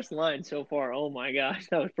Sam? The best line so far. Oh, my gosh.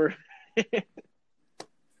 That was perfect.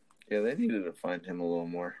 Yeah, they needed to find him a little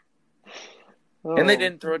more. Oh. And they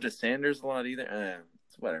didn't throw it to Sanders a lot either.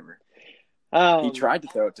 It's whatever. He tried to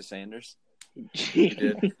throw it to Sanders. He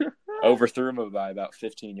did. Overthrew him by about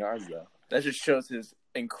 15 yards, though. That just shows his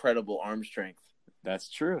incredible arm strength. That's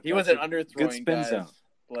true. He wasn't underthrowing guys zone.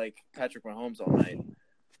 Like Patrick Mahomes all night.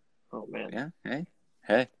 Oh, man. Yeah,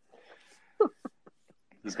 hey.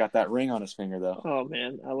 He's got that ring on his finger, though. Oh,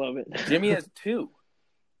 man, I love it. Jimmy has 2.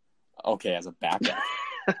 Okay, as a backup.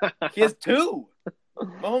 He has 2.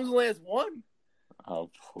 Mahomes only has 1.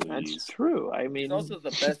 Oh, please. That's true. I mean, he's also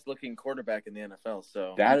the best-looking quarterback in the NFL,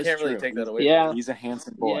 so that you can't really take that away. Yeah, he's a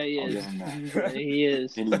handsome boy. Yeah, he is. Yeah, he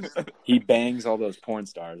is. And he bangs all those porn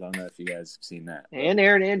stars. I don't know if you guys have seen that. And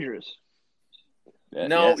Aaron Andrews.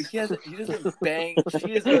 No, yes. He doesn't bang.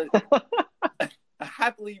 She is a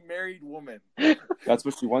happily married woman. That's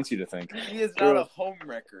what she wants you to think. He is not a home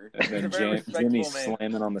wrecker. And then Jimmy's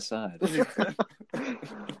slamming on the side.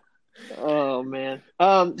 Oh, man.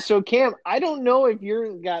 So, Cam, I don't know if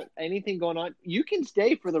you've got anything going on. You can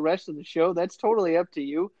stay for the rest of the show. That's totally up to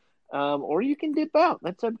you. Or you can dip out.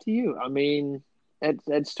 That's up to you. I mean,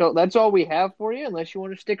 that's all we have for you, unless you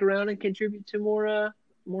want to stick around and contribute to more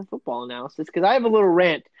football analysis. Because I have a little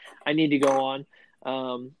rant I need to go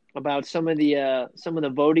on about some of the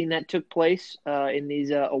voting that took place in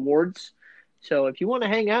these awards. So if you want to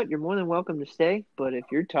hang out, you're more than welcome to stay. But if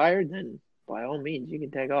you're tired, then by all means, you can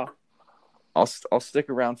take off. I'll stick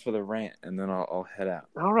around for the rant, and then I'll head out.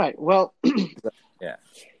 All right. Well, yeah.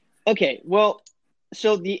 Okay. Well,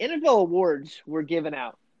 so the NFL awards were given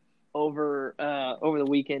out over the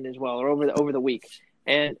weekend as well, or over the week,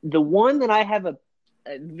 and the one that I have a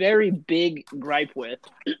very big gripe with.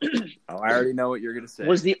 Oh, I already know what you're gonna say.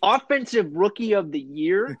 Was the Offensive Rookie of the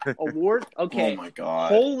Year award? Okay. Oh my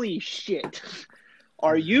God. Holy shit!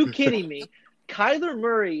 Are you kidding me? Kyler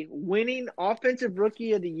Murray winning Offensive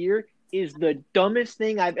Rookie of the Year is the dumbest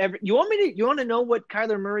thing I've ever. You want to know what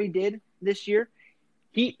Kyler Murray did this year?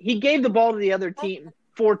 He gave the ball to the other team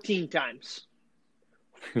 14 times.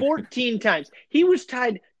 14 times. He was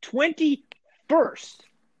tied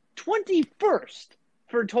 21st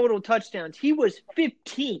for total touchdowns. He was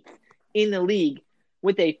 15th in the league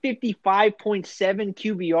with a 55.7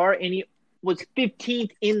 QBR, and he was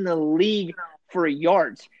 15th in the league for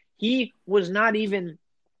yards. He was not even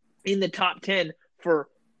in the top 10 for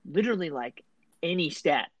literally like any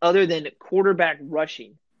stat other than quarterback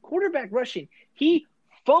rushing. He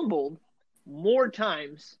fumbled more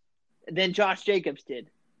times than Josh Jacobs did.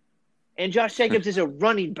 And Josh Jacobs is a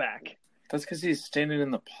running back. That's because he's standing in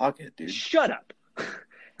the pocket, dude. Shut up.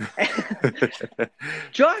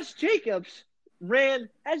 Josh Jacobs ran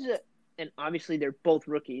and obviously they're both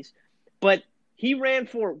rookies, but he ran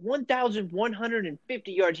for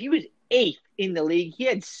 1,150 yards. He was 8th in the league. He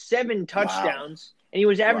had 7 touchdowns, and he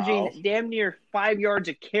was averaging damn near 5 yards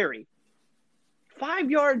a carry. 5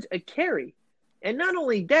 yards a carry. And not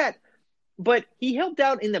only that, but he helped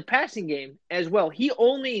out in the passing game as well. He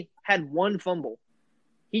only had 1 fumble.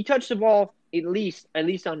 He touched the ball at least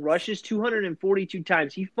on rushes 242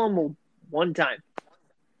 times. He fumbled 1 time.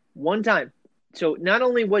 1 time. So not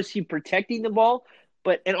only was he protecting the ball,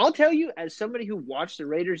 and I'll tell you, as somebody who watched the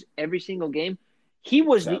Raiders every single game, he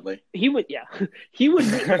was the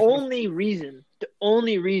only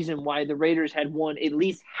reason why the Raiders had won at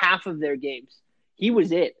least half of their games. He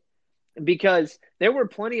was it. Because there were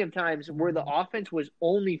plenty of times where the offense was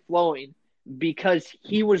only flowing because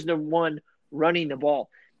he was the one running the ball.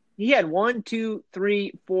 He had 1, 2,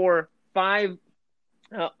 3, 4, 5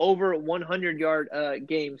 over 100-yard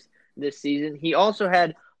games this season. He also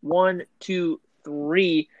had 1, 2,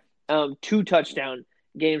 3 2-touchdown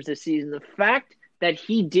games this season. The fact that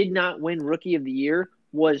he did not win Rookie of the Year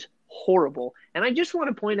was horrible. And I just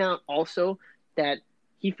want to point out also that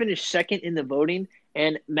he finished second in the voting,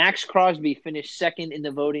 and Max Crosby finished second in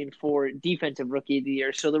the voting for Defensive Rookie of the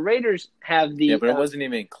Year. So the Raiders have the... Yeah, but it wasn't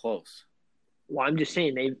even close. Well, I'm just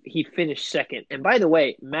saying he finished second. And by the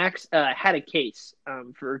way, Max had a case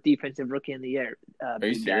for Defensive Rookie of the Year. Are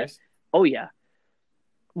you serious? Oh, yeah.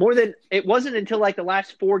 It wasn't until like the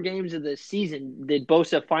last 4 games of the season that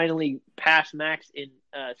Bosa finally passed Max in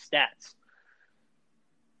stats.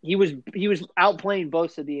 He was outplaying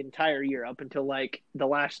Bosa the entire year up until like the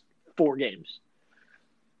last 4 games.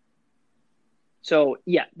 So,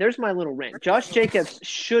 yeah, there's my little rant. Josh Jacobs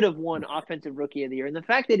should have won Offensive Rookie of the Year, and the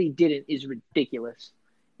fact that he didn't is ridiculous.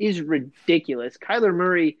 Kyler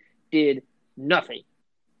Murray did nothing.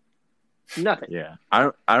 Nothing. Yeah. I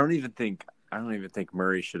don't even think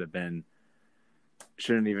Murray shouldn't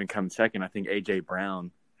even come second. I think AJ Brown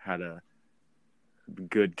had a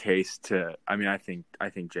good case to. I mean, I think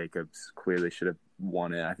Jacobs clearly should have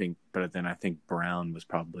won it. But then I think Brown was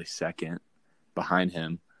probably second behind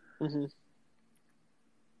him. Mm-hmm.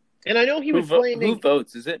 And I know he was playing. Who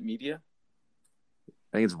votes? Is it media?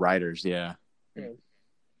 I think it's writers. Yeah.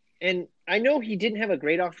 And I know he didn't have a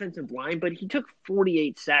great offensive line, but he took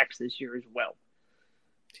 48 sacks this year as well.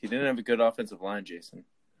 He didn't have a good offensive line, Jason.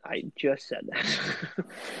 I just said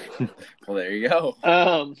that. Well, there you go.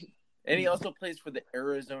 And he also plays for the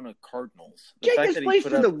Arizona Cardinals. Jacobs plays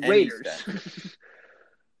for the Raiders.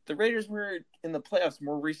 The Raiders were in the playoffs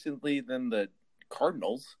more recently than the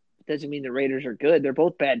Cardinals. Doesn't mean the Raiders are good. They're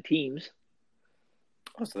both bad teams.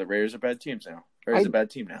 Oh, so the Raiders are bad teams now. Raiders are a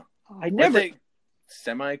bad team now. Were they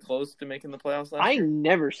semi-close to making the playoffs last year? I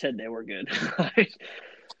never said they were good.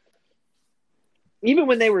 Even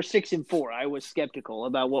when they were 6-4, I was skeptical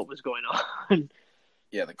about what was going on.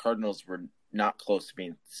 Yeah, the Cardinals were not close to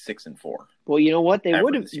being 6-4. Well, you know what? They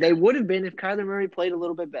would have been if Kyler Murray played a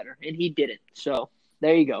little bit better, and he didn't. So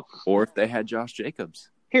there you go. Or if they had Josh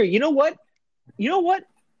Jacobs. Here, you know what?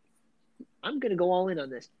 I'm going to go all in on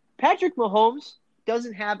this. Patrick Mahomes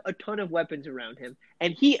doesn't have a ton of weapons around him,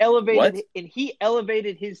 and he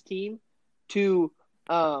elevated his team to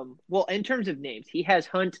in terms of names, he has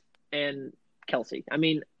Hunt and Kelsey. I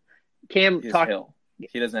mean, Cam talked. Hill.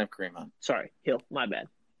 He doesn't have Kareem Hunt. Sorry, Hill. My bad.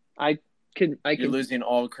 You're losing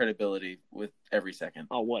all credibility with every second.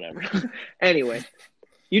 Oh, whatever. Anyway,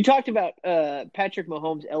 you talked about Patrick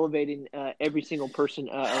Mahomes elevating every single person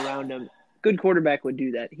around him. Good quarterback would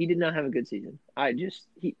do that. He did not have a good season.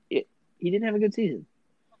 He didn't have a good season.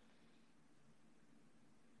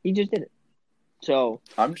 He just didn't. So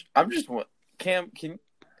I'm just Cam. Can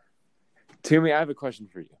Toomey, I have a question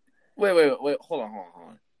for you. Wait. Hold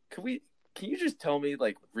on. Can you just tell me,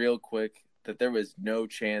 like, real quick, that there was no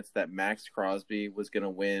chance that Max Crosby was going to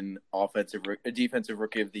win Defensive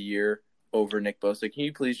Rookie of the Year over Nick Bosa? Can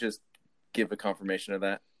you please just give a confirmation of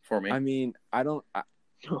that for me? I mean, I don't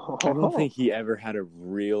think he ever had a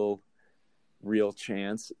real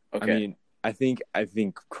chance. Okay. I mean, I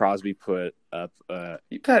think Crosby put up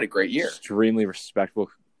he had a great year. Extremely respectable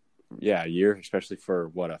year, especially for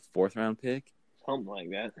a 4th round pick. Something like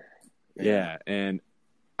that. Yeah, and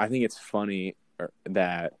I think it's funny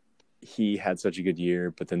that he had such a good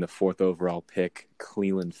year, but then the 4th overall pick,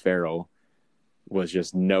 Cleveland Farrell, was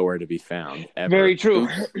just nowhere to be found ever. Very true.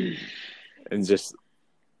 And just,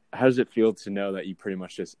 how does it feel to know that you pretty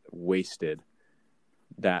much just wasted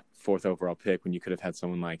that 4th overall pick when you could have had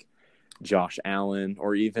someone like Josh Allen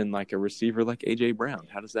or even like a receiver like AJ Brown?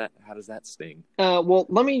 How does that sting? Well,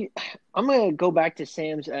 I'm going to go back to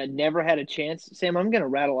Sam's never had a chance. Sam, I'm going to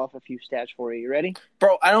rattle off a few stats for you. You ready?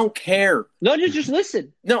 Bro, I don't care. No, just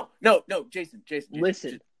listen. No, Jason.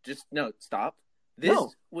 Listen. Just no, stop. This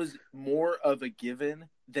was more of a given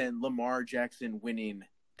than Lamar Jackson winning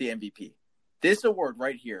the MVP. This award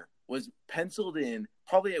right here was penciled in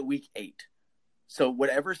probably at week 8. So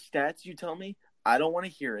whatever stats you tell me, I don't want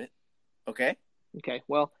to hear it. Okay.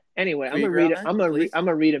 Well, anyway, I'm gonna read. I'm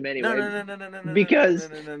gonna read them anyway. No. Because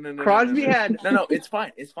Crosby had. No. It's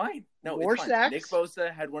fine. No, more sacks. Nick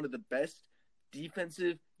Bosa had one of the best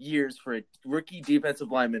defensive years for a rookie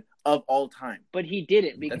defensive lineman of all time. But he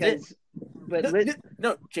didn't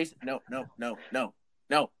no, Jason,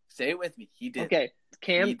 no. Say it with me. He did. Okay,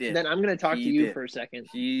 Cam. Then I'm going to talk to you for a second.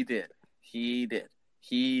 He did.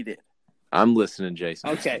 I'm listening, Jason.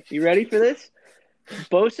 Okay, you ready for this?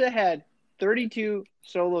 Bosa had 32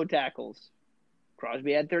 solo tackles.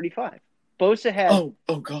 Crosby had 35. Bosa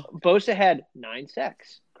had 9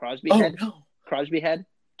 sacks. Crosby had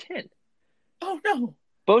 10. Oh no.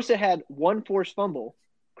 Bosa had 1 forced fumble.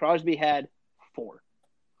 Crosby had 4.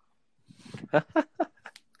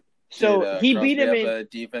 So he beat him in a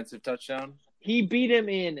defensive touchdown. He beat him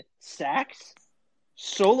in sacks,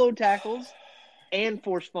 solo tackles, and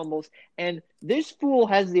forced fumbles. And this fool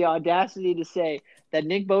has the audacity to say that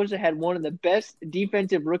Nick Bosa had one of the best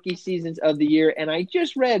defensive rookie seasons of the year. And I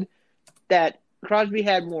just read that Crosby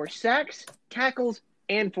had more sacks, tackles,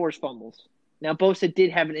 and forced fumbles. Now, Bosa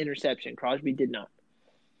did have an interception. Crosby did not.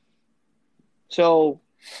 So,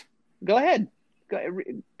 go ahead.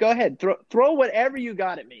 Go ahead. Throw whatever you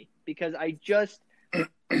got at me, because I just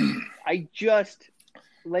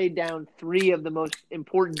laid down 3 of the most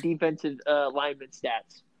important defensive lineman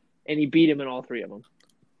stats, and he beat him in all 3 of them.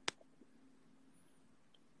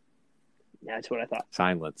 That's what I thought.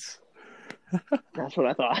 Silence. That's what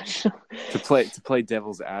I thought. to play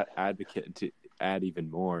devil's advocate and to add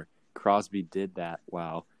even more, Crosby did that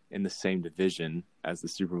while in the same division as the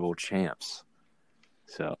Super Bowl champs.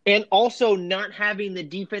 So, and also not having the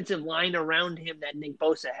defensive line around him that Nick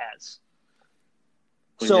Bosa has.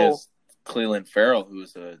 So Cleveland Farrell, who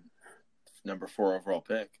was a number 4 overall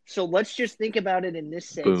pick. So let's just think about it in this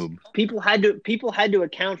sense. Boom. People had to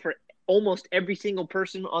account for almost every single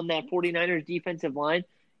person on that 49ers defensive line.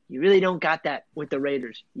 You really don't got that with the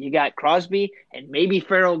Raiders. You got Crosby, and maybe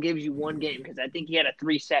Farrell gives you 1 game, because I think he had a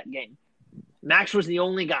 3-set game. Max was the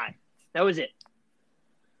only guy. That was it.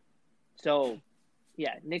 So,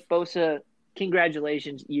 yeah, Nick Bosa,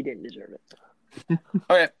 congratulations. You didn't deserve it.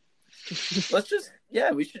 Okay.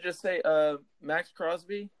 We should just say, Max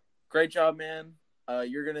Crosby, great job, man.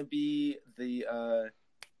 You're going to be the,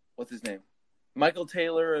 what's his name? Michael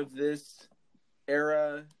Taylor of this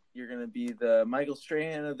era. You're going to be the Michael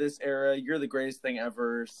Strahan of this era. You're the greatest thing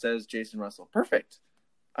ever, says Jason Russell. Perfect.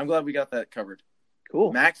 I'm glad we got that covered.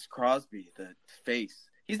 Cool. Max Crosby, the face.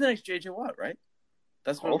 He's the next J.J. Watt, right?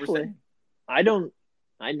 That's what we're saying. I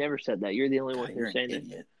never said that. You're the only one who's saying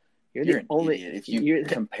it. You're an idiot. If you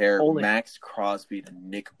compare Max Crosby to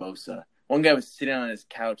Nick Bosa, one guy was sitting on his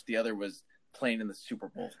couch, the other was playing in the Super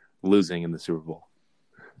Bowl. Losing in the Super Bowl.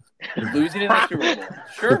 Losing in the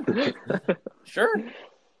Super Bowl. Sure.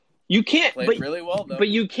 You can't played really well though. But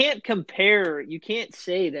you can't compare. You can't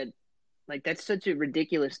say that. Like, that's such a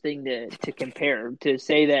ridiculous thing to compare. To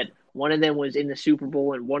say that one of them was in the Super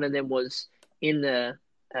Bowl and one of them was in the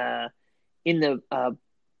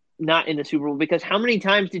not in the Super Bowl, because how many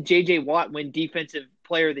times did J.J. Watt win Defensive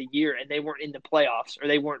Player of the Year and they weren't in the playoffs or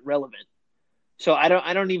they weren't relevant? So I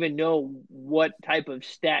don't even know what type of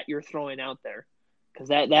stat you're throwing out there, because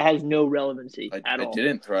that has no relevancy at all. I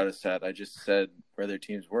didn't throw out a stat. I just said where their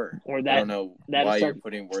teams were. Or that, I don't know why you're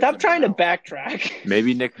putting words. Stop trying to backtrack.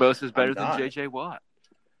 Maybe Nick Bosa is better than J.J. Watt.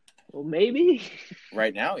 Well, maybe.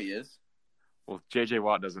 Right now he is. Well, J.J.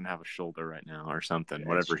 Watt doesn't have a shoulder right now or something.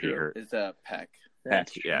 Whatever he hurt. It's a pec. Pec.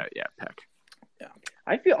 Yeah, pec. Yeah.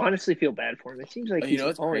 I honestly feel bad for him. It seems like he's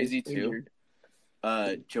what's crazy injured.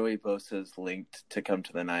 Too? Joey Bosa's linked to come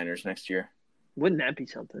to the Niners next year. Wouldn't that be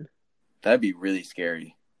something? That'd be really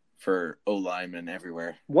scary for O-linemen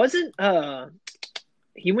everywhere. Wasn't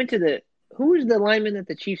he went to who was the lineman that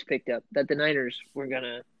the Chiefs picked up that the Niners were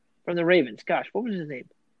gonna from the Ravens? Gosh, what was his name?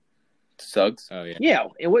 Suggs. Oh yeah. Yeah,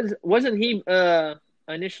 it wasn't he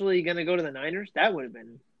initially gonna go to the Niners? That would have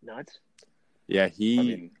been nuts. Yeah,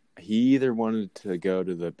 he either wanted to go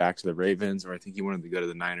back to the Ravens, or I think he wanted to go to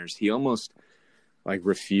the Niners. He almost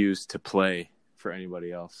refused to play for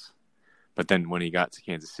anybody else. But then when he got to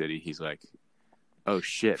Kansas City, he's like, "Oh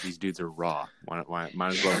shit, these dudes are raw. Might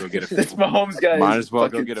as well go get a it's Mahomes, guys. Might as well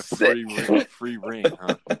go get a free ring,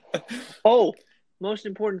 huh?" Oh, most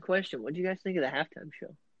important question: what do you guys think of the halftime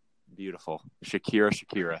show? Beautiful,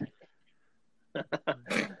 Shakira.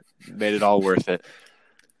 Made it all worth it.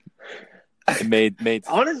 It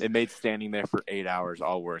made standing there for 8 hours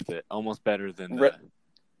all worth it. Almost better than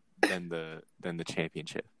the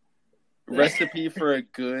championship. Recipe for a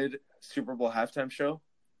good Super Bowl halftime show: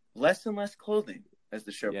 less and less clothing as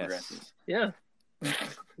the show progresses. Yeah,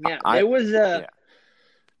 it was.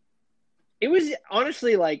 It was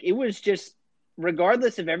honestly it was just,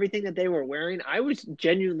 regardless of everything that they were wearing, I was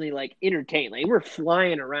genuinely entertained. They were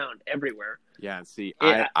flying around everywhere. Yeah, see,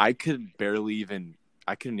 I couldn't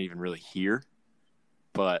even really hear,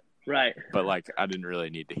 but Right. But like, I didn't really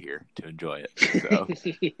need to hear to enjoy it. So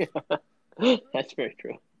yeah. That's very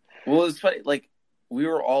true. Well, it's funny. Like, we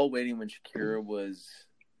were all waiting when Shakira was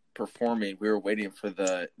performing. We were waiting for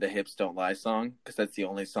the "Hips Don't Lie" song because that's the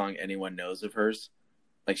only song anyone knows of hers.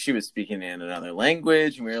 Like, she was speaking in another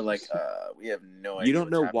language, and we were like, we have no idea. You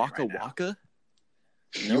don't know Waka right Waka?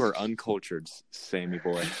 Nope. You are uncultured, Sammy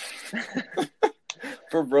boy.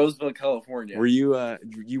 From Roseville, California. Were you?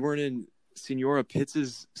 You weren't in Senora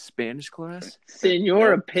Pitts' Spanish class?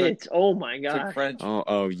 Senora Pitts. Oh my god. Took French.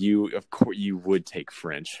 Oh, you. Of course, you would take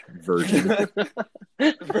French, virgin.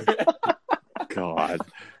 God.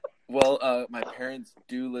 Well, my parents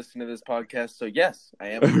do listen to this podcast, so yes, I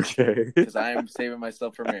am. Okay. Because I am saving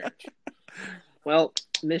myself for marriage. Well,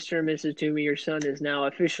 Mr. and Mrs. Toomey, your son is now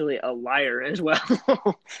officially a liar as well.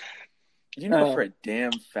 You know for a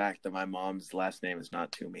damn fact that my mom's last name is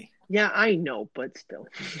not Toomey. Yeah, I know, but still.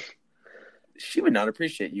 She would not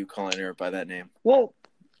appreciate you calling her by that name. Well,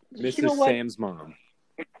 Mrs. You know what? Sam's mom.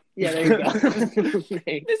 Yeah, there you go.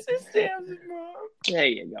 Mrs. Sam's mom. There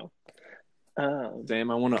you go. Sam,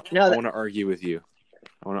 I want to argue with you.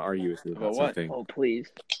 I want to argue with you about something. Oh, please.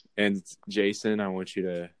 And Jason, I want you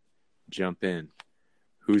to jump in.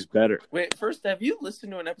 Who's better? Wait, first, have you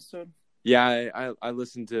listened to an episode? Yeah, I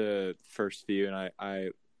listened to first few, and I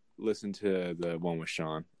listened to the one with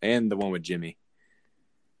Sean and the one with Jimmy.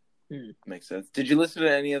 Makes sense. Did you listen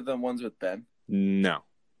to any of the ones with Ben? No.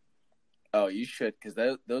 Oh, you should, because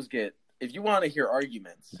those get. If you want to hear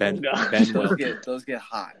arguments, Ben those get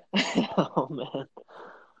hot. Oh man.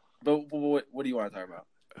 But what do you want to talk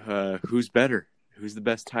about? Who's better? Who's the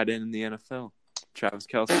best tight end in the NFL? Travis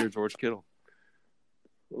Kelce or George Kittle?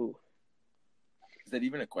 Ooh. Is that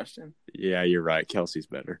even a question? Yeah, you're right. Kelce's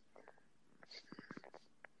better.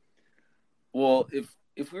 Well,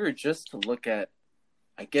 if we were just to look at,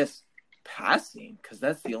 I guess, passing, because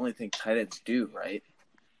that's the only thing tight ends do, right?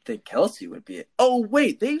 I think Kelce would be it. Oh,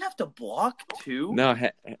 wait, they have to block too? No,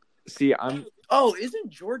 see, Oh, isn't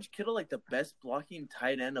George Kittle like the best blocking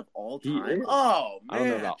tight end of all time? Oh, man. I don't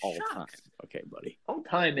know about all time. Okay, buddy. All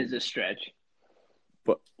time is a stretch.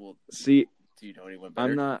 But, see, do you know anyone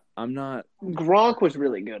better? I'm not. Gronk was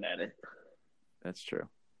really good at it. That's true.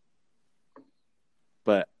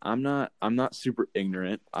 But I'm not super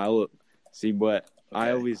ignorant. I'll see what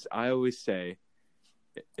okay. I always say.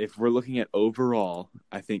 If we're looking at overall,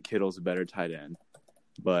 I think Kittle's a better tight end.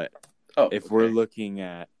 But if we're looking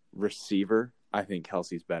at receiver, I think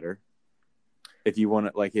Kelce's better. If you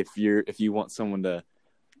want to, if you want someone to,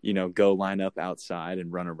 go line up outside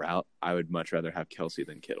and run a route, I would much rather have Kelce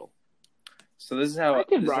than Kittle. So this is how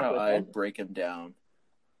I break him down.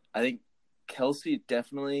 I think Kelce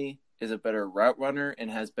definitely is a better route runner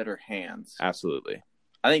and has better hands. Absolutely.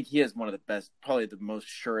 I think he has one of the best, probably the most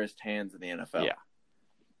surest hands in the NFL. Yeah.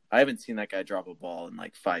 I haven't seen that guy drop a ball in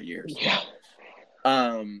like 5 years. Yeah.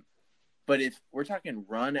 But if we're talking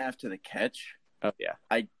run after the catch,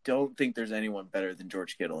 I don't think there's anyone better than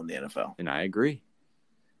George Kittle in the NFL. And I agree.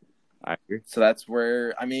 So that's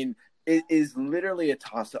where, it is literally a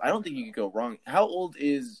toss-up. I don't think you could go wrong. How old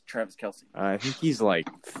is Travis Kelce? I think he's like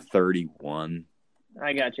 31.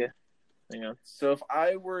 I got you. Hang on. So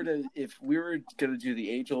if we were going to do the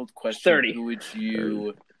age-old question, 30. Who would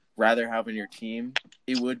you rather have on your team?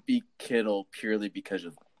 It would be Kittle purely because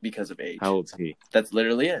of age. How old is he? That's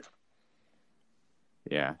literally it.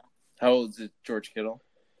 Yeah. How old is George Kittle?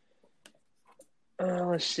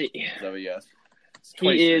 Let's see. Is that what you asked?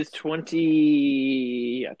 He is 20.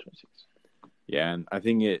 Yeah, 26. Yeah, and I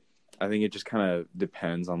think it just kind of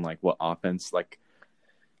depends on like what offense. Like,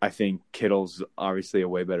 I think Kittle's obviously a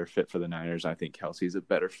way better fit for the Niners. I think Kelce's a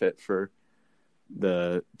better fit for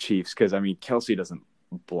the Chiefs because Kelce doesn't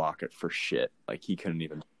block it for shit. Like he couldn't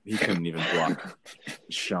even block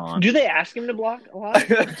Sean. Do they ask him to block a lot?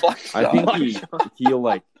 I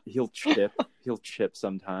think he'll chip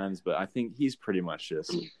sometimes, but I think he's pretty much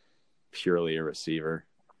just purely a receiver.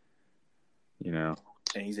 And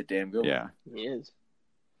he's a damn good one. Yeah. He is.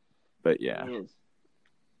 But yeah. He is.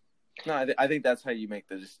 No, I think that's how you make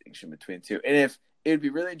the distinction between the two. And if it would be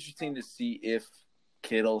really interesting to see if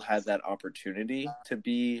Kittle had that opportunity to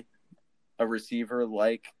be a receiver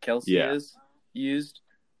like Kelce is used,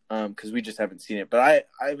 because we just haven't seen it. But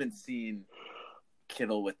I haven't seen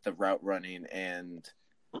Kittle with the route running and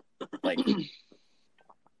like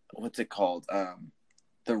what's it called?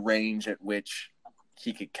 The range at which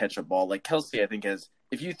he could catch a ball. Like Kelce, I think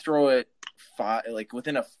if you throw it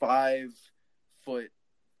within a 5-foot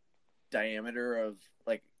diameter of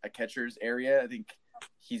like a catcher's area, I think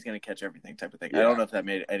he's going to catch everything type of thing. Yeah. I don't know if that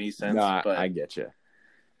made any sense. No, but I get you.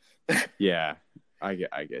 Yeah. I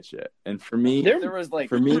get you. And for me,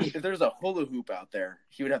 if there's a hula hoop out there,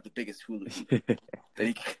 he would have the biggest hula hoop. that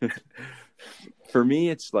he could. For me,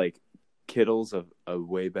 it's like Kittle's a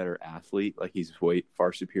way better athlete. Like he's way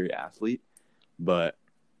far superior athlete, but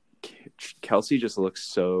Kelce just looks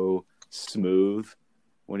so smooth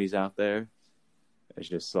when he's out there. It's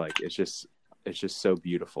just so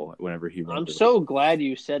beautiful whenever he runs. I'm so glad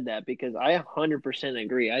you said that because I 100%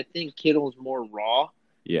 agree. I think Kittle's more raw.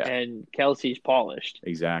 Yeah. And Kelce's polished.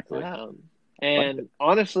 Exactly.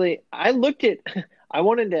 Honestly, I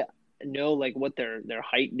wanted to know like what their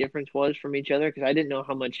height difference was from each other because I didn't know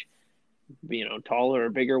how much, taller or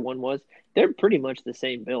bigger one was. They're pretty much the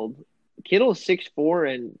same build. Kittle's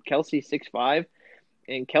 6'4" and Kelce 6'5",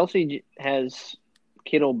 and Kelce has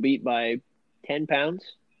Kittle beat by 10 pounds.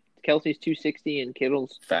 Kelce's 260 and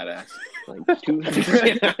Kittle's fat ass like 2.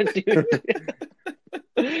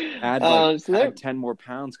 Add 10 more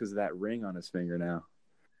pounds because of that ring on his finger now.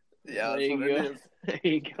 Yeah, that's what it is. There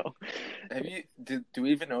you go. Do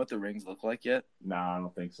we even know what the rings look like yet? No, I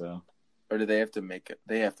don't think so. Or do they have to make it?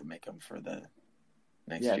 They have to make them for the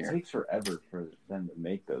next year. Yeah, it takes forever for them to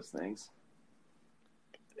make those things.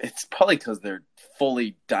 It's probably because they're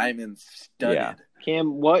fully diamond studded. Yeah.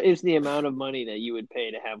 Cam, what is the amount of money that you would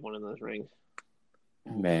pay to have one of those rings?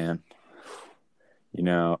 Man,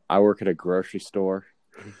 I work at a grocery store.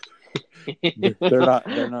 they're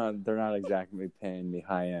not exactly paying me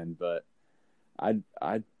high end, but I'd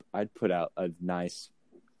put out a nice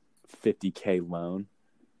 $50K loan.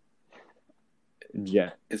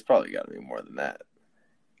 Yeah, it's probably got to be more than that.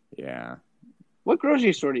 Yeah. What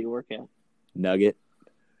grocery store do you work at? Nugget.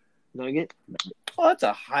 Oh, that's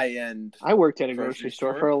a high end. I worked at a grocery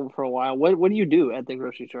store for a while. What do you do at the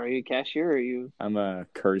grocery store? Are you a cashier or are you? I'm a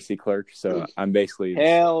courtesy clerk, so I'm basically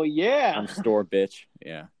hell yeah. I'm store bitch.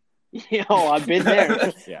 Yeah. I've been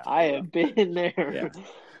there. Yeah. I have been there. Yeah.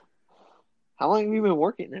 How long have you been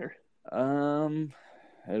working there?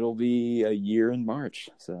 It'll be a year in March.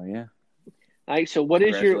 So yeah. So what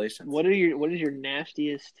is your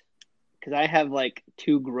nastiest? Because I have like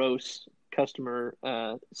 2 gross customer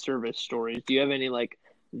service stories. Do you have any like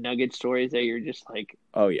nugget stories that you're just like,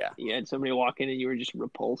 oh yeah, you had somebody walk in and you were just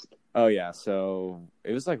repulsed? Oh yeah, so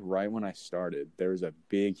it was like right when I started, there was a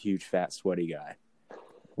big, huge, fat, sweaty guy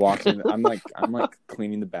walking. I'm like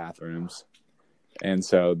cleaning the bathrooms, and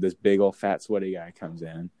so this big old fat, sweaty guy comes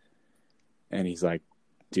in, and he's like,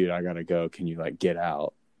 "Dude, I gotta go. Can you like get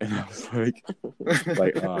out?" And I was like,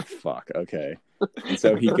 "Oh fuck, okay." And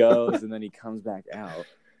so he goes, and then he comes back out.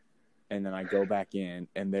 And then I go back in,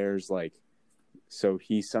 and there's like, so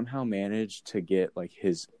he somehow managed to get like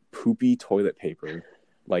his poopy toilet paper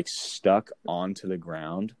like stuck onto the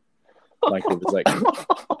ground, like it was like,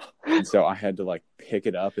 and so I had to like pick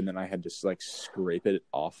it up, and then I had to just like scrape it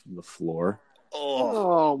off the floor.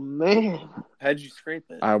 Oh man, how'd you scrape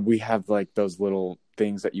it? We have like those little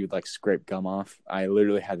things that you'd like scrape gum off. I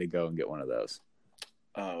literally had to go and get one of those.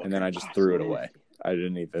 Oh, okay. And then I just threw it away. I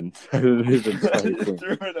didn't even try to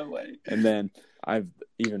threw it away. And then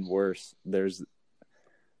even worse, there's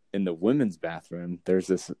in the women's bathroom, there's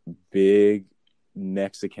this big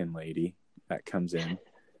Mexican lady that comes in,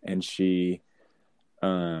 and she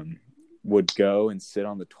would go and sit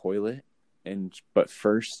on the toilet, but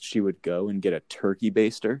first she would go and get a turkey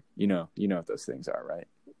baster. You know what those things are, right?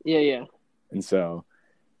 Yeah. And so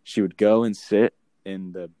she would go and sit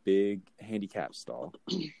in the big handicap stall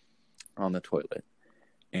on the toilet,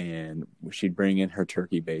 and she'd bring in her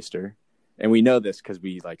turkey baster. And we know this because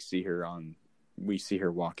we see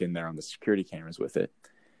her walk in there on the security cameras with it.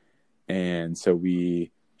 And so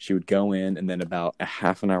she would go in, and then about a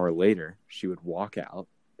half an hour later, she would walk out,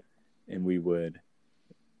 and we would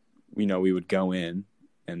go in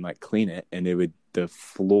and like clean it, and the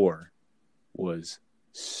floor was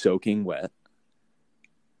soaking wet,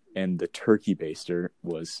 and the turkey baster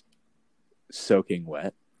was soaking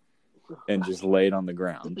wet, and just laid on the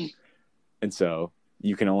ground. And so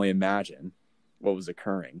you can only imagine what was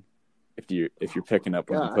occurring if you're picking up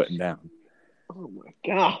what you're putting down. Oh my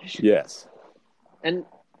gosh. Yes. And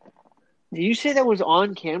did you say that was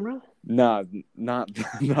on camera? No, not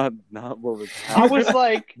what was happening. I was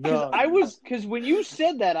like, because when you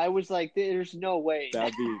said that, I was like, there's no way.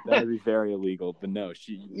 That'd be very illegal. But no,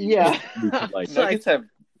 Yeah.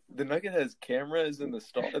 The Nugget has cameras in the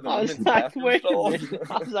stall. I was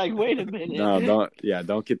like, wait a minute. No,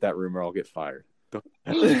 don't get that rumor. I'll get fired. That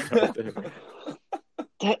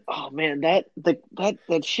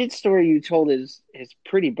shit story you told is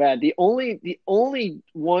pretty bad. The only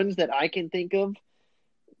ones that I can think of,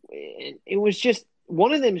 it was just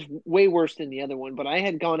one of them is way worse than the other one. But I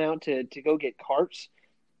had gone out to go get carts,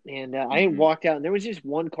 And I had walked out, and there was just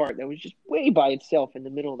one cart that was just way by itself in the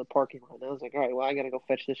middle of the parking lot. And I was like, all right, well, I got to go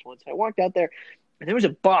fetch this one. So I walked out there, and there was a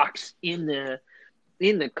box in the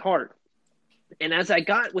cart. And as I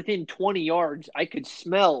got within 20 yards, I could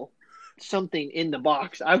smell something in the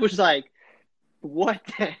box. I was like, what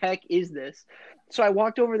the heck is this? So I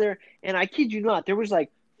walked over there, and I kid you not, there was like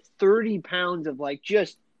 30 pounds of like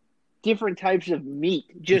just different types of meat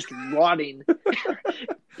just rotting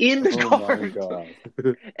in the cart. My God.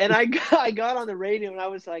 And I got on the radio, and I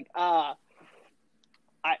was like, I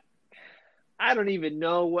don't even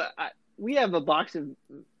know what we have a box of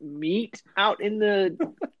meat out in the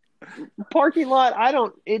parking lot.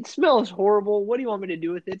 It smells horrible. What do you want me to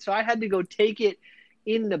do with it? So I had to go take it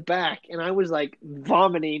in the back, and I was like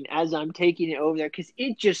vomiting as I'm taking it over there because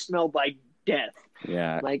it just smelled like death.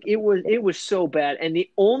 Yeah. Like it was so bad. And the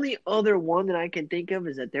only other one that I can think of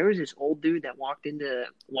is that there was this old dude that walked into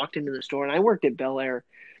the store, and I worked at Bel Air.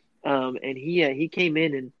 And he came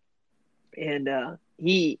in and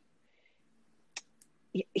he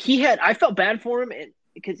had, I felt bad for him, and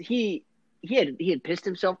because he had pissed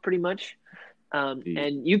himself pretty much.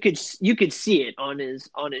 And you could see it on his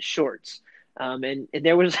shorts. And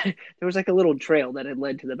there was like a little trail that had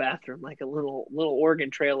led to the bathroom, like a little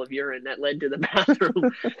Oregon Trail of urine that led to the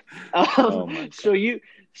bathroom.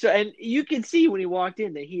 And you could see when he walked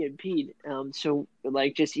in that he had peed. So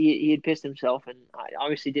like just he had pissed himself, and I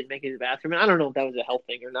obviously didn't make it to the bathroom. And I don't know if that was a health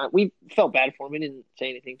thing or not. We felt bad for him. We didn't say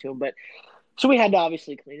anything to him, but so we had to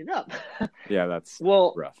obviously clean it up. Yeah, that's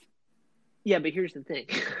rough. Yeah, but here's the thing.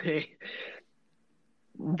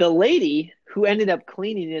 The lady who ended up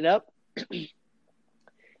cleaning it up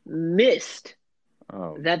missed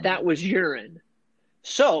that was urine.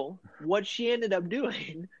 So what she ended up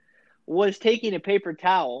doing was taking a paper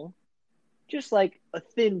towel, just like a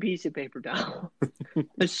thin piece of paper towel,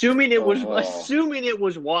 assuming it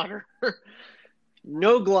was water,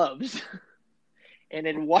 no gloves, and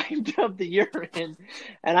then wiped up the urine.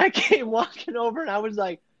 And I came walking over, and I was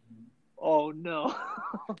like, oh no.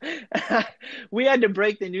 We had to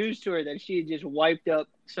break the news to her that she had just wiped up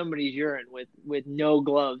somebody's urine with no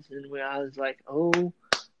gloves. And I was like, oh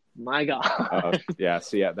my God. Yeah.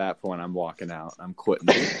 See, at that point, I'm walking out. I'm quitting.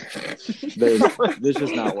 This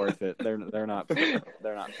is not worth it. They're not paying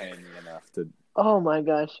me enough to. Oh my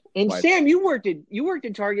gosh. And Sam, you worked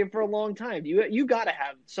at Target for a long time. You got to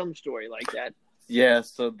have some story like that. Yeah.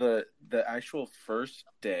 So the actual first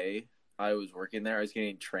day I was working there, I was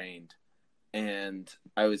getting trained. And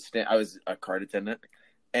I was a cart attendant,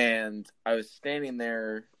 and I was standing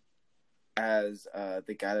there as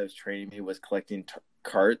the guy that was training me was collecting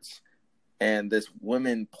carts, and this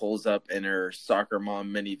woman pulls up in her soccer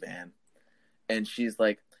mom minivan, and she's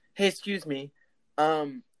like, "Hey, excuse me,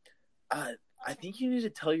 I think you need to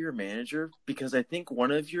tell your manager because I think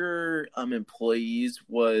one of your employees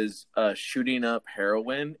was shooting up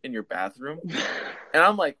heroin in your bathroom." And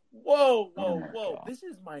I'm like, whoa, God. This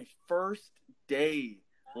is my first day,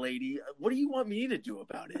 lady. What do you want me to do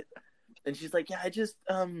about it? And she's like, yeah, I just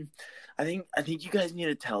I think you guys need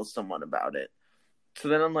to tell someone about it. So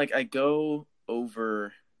then I'm like, I go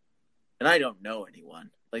over, and I don't know anyone.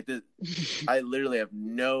 Like I literally have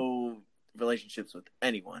no relationships with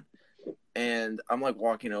anyone. And I'm like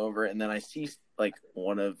walking over, and then I see like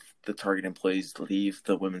one of the Target employees leave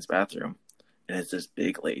the women's bathroom, and it's this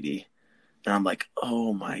big lady. And I'm like,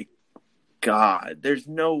 oh my God, there's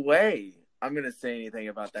no way I'm going to say anything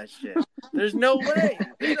about that shit. There's no way.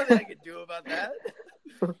 There's nothing I can do about that.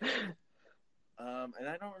 And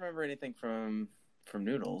I don't remember anything from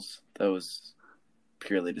Noodles. That was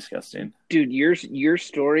purely disgusting. Dude, your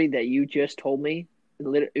story that you just told me,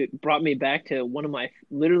 it brought me back to one of my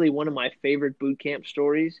favorite boot camp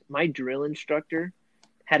stories. My drill instructor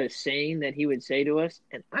had a saying that he would say to us,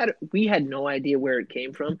 and we had no idea where it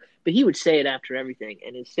came from, but he would say it after everything.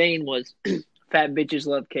 And his saying was, "Fat bitches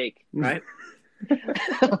love cake," right?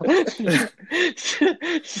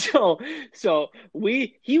 so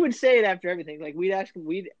he would say it after everything. Like we'd ask him,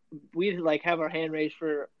 we'd like have our hand raised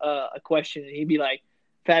for a question, and he'd be like,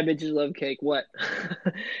 "Fat bitches love cake." What?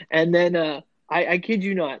 And then I kid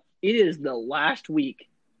you not, it is the last week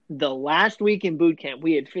in boot camp.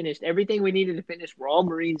 We had finished everything we needed to finish. We're all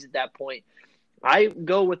Marines at that point. I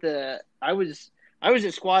was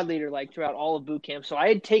a squad leader like throughout all of boot camp. So I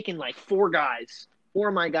had taken like four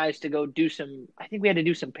of my guys to go do I think we had to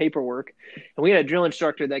do some paperwork, and we had a drill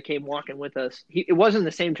instructor that came walking with us. It wasn't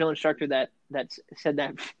the same drill instructor that said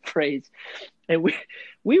that phrase. And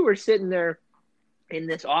we were sitting there in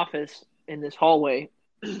this office, in this hallway,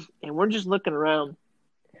 and we're just looking around.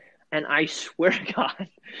 And I swear to God,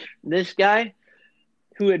 this guy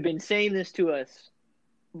who had been saying this to us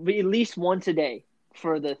at least once a day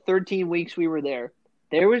for the 13 weeks we were there.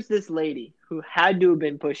 There was this lady who had to have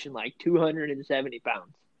been pushing like 270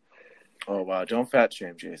 pounds. Oh wow! Don't fat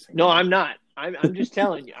shame, Jason. No, I'm not. I'm just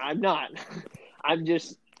telling you, I'm not. I'm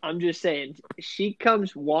just saying. She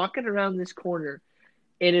comes walking around this corner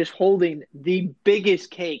and is holding the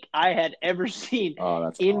biggest cake I had ever seen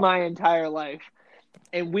in my entire life.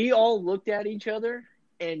 And we all looked at each other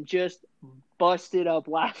and just busted up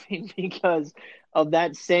laughing because of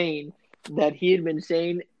that saying that he had been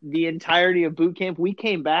saying the entirety of boot camp. We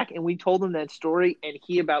came back and we told him that story, and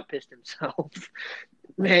he about pissed himself.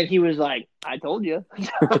 Man, he was like, "I told you."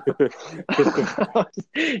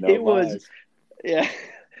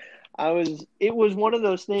 It was one of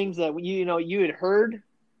those things that you had heard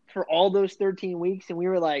for all those 13 weeks, and we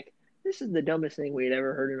were like, this is the dumbest thing we had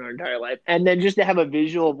ever heard in our entire life. And then just to have a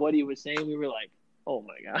visual of what he was saying, we were like, oh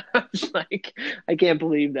my gosh, like, I can't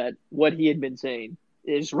believe that what he had been saying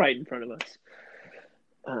is right in front of us.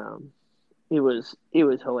 It was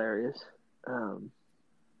hilarious.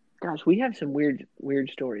 Gosh, we have some weird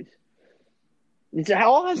stories. It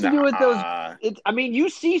all has to do with those. You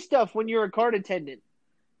see stuff when you're a cart attendant.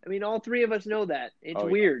 I mean, all three of us know that. It's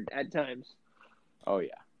weird at times. Oh, yeah.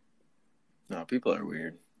 No, people are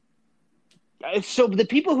weird. So the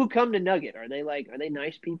people who come to Nugget, are they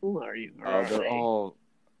nice people? They're all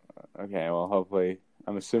okay. Well, hopefully,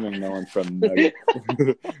 I'm assuming no one from Nugget.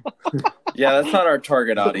 Yeah, that's not our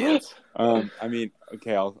target audience.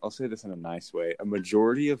 Okay, I'll say this in a nice way. A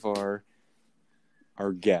majority of our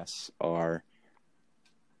guests are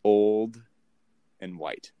old and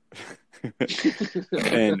white,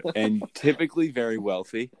 and typically very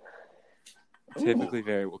wealthy. Typically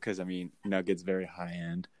very well, because Nugget's very high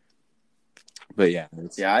end. But yeah,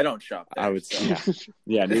 I don't shop there. I would say,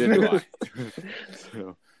 yeah, neither do I.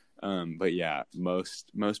 So, but yeah,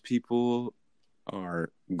 most people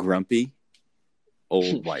are grumpy,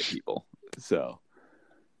 old white people. So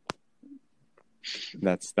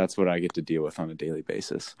that's what I get to deal with on a daily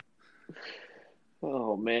basis.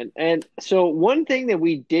 Oh man! And so one thing that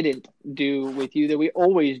we didn't do with you that we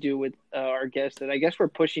always do with our guests, that I guess we're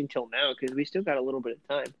pushing till now because we still got a little bit of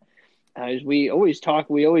time. As we always talk,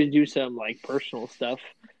 we always do some like personal stuff,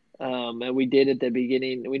 and we did at the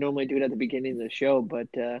beginning. We normally do it at the beginning of the show, but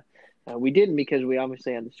we didn't because we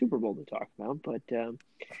obviously had the Super Bowl to talk about. But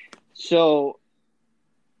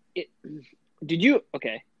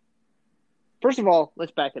okay? First of all,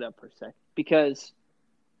 let's back it up for a sec, because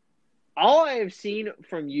all I have seen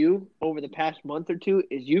from you over the past month or two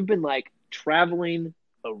is you've been like traveling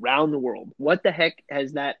around the world. What the heck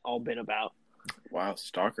has that all been about? Wow,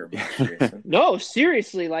 stalker. No,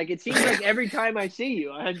 seriously. Like, it seems like every time I see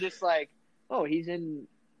you, I'm just like, he's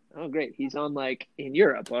great. He's on like in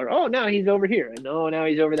Europe, or now he's over here, and now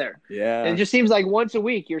he's over there. Yeah. And it just seems like once a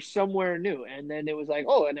week you're somewhere new, and then it was like,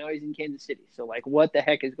 and now he's in Kansas City. So like, what the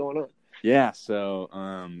heck is going on? Yeah. So,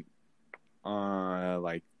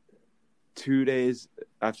 like 2 days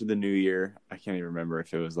after the New Year, I can't even remember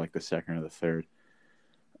if it was like the second or the third.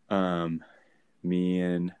 Me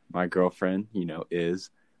and my girlfriend,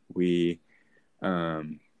 we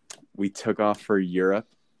took off for Europe.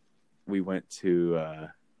 We went to,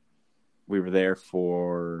 we were there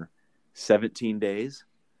for 17 days.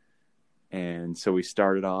 And so we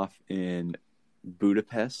started off in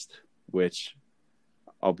Budapest, which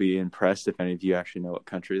I'll be impressed if any of you actually know what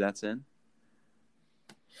country that's in.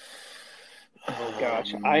 Oh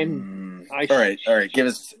gosh, all right. Give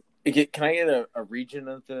us. Can I get a region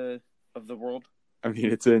of the world?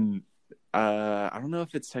 It's in. I don't know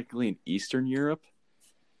if it's technically in Eastern Europe.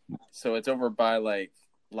 So it's over by like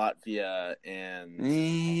Latvia and.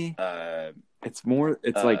 It's more.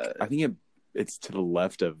 It's like I think it's to the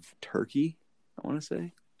left of Turkey. I want to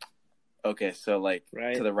say. Okay, so like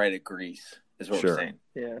to the right of Greece is what we're saying.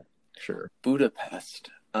 Yeah, sure.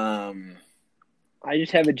 Budapest. I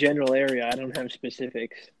just have a general area. I don't have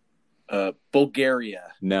specifics.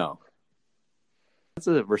 Bulgaria. No. That's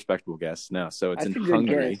a respectable guess. No. So it's in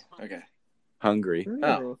Hungary. Okay. Hungary.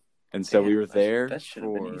 Oh. And so we were there that should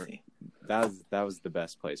have been easy. That was the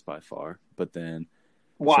best place by far. But then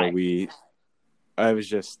why? So I was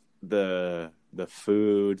just the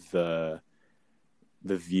food, the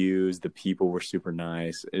views, the people were super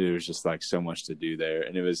nice. It was just like so much to do there.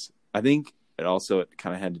 And I think it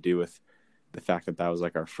kind of had to do with the fact that was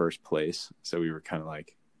like our first place. So we were kind of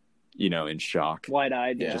like, in shock.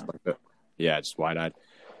 Wide-eyed. Yeah. Just wide-eyed.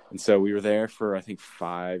 And so we were there for, I think,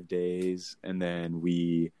 5 days. And then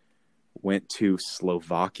we went to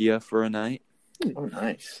Slovakia for a night. Oh,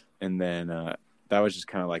 nice. And then that was just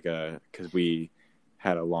kind of like because we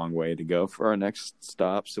had a long way to go for our next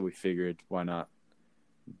stop. So we figured, why not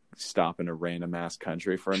stop in a random ass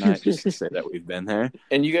country for a night just to say that we've been there.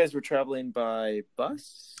 And you guys were traveling by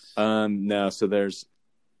bus? No. So there's,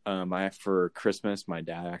 for Christmas, my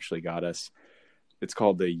dad actually got us. It's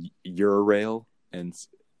called the Eurail, and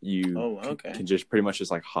you can just pretty much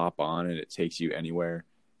just like hop on, and it takes you anywhere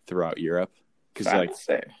throughout Europe. Because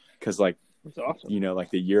that's awesome. You know, like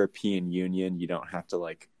the European Union, you don't have to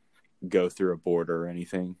like go through a border or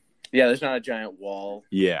anything. Yeah, there's not a giant wall.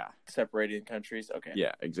 Yeah, separating countries. Okay.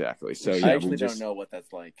 Yeah, exactly. So I actually don't know what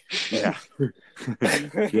that's like. Yeah.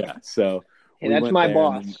 Yeah. So that's my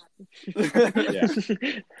boss. Yeah.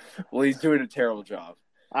 Well, he's doing a terrible job.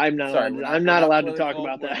 I'm not allowed to talk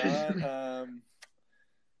about that.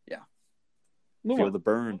 Yeah. Feel the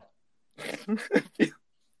burn.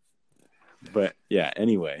 But yeah,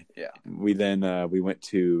 anyway. Yeah. We then we went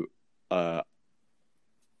to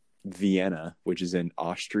Vienna, which is in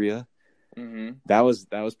Austria. Mm-hmm. That was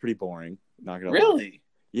pretty boring. Not gonna really. Lie.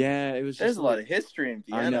 Yeah, it was. There's a lot of history in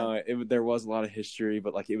Vienna. I know there was a lot of history,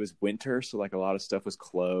 but like it was winter, so like a lot of stuff was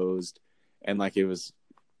closed, and like it was,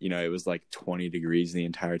 you know, it was like 20 degrees the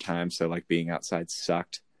entire time, so like being outside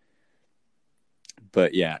sucked.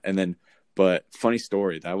 But yeah, but funny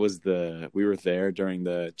story, we were there during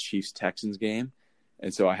the Chiefs-Texans game,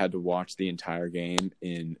 and so I had to watch the entire game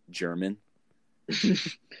in German.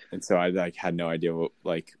 And so I like had no idea what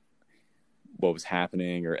was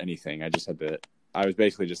happening or anything. I was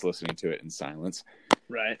basically just listening to it in silence.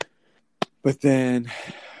 Right. But then,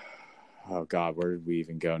 oh God, where did we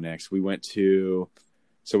even go next? We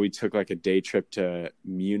took like a day trip to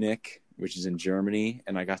Munich, which is in Germany,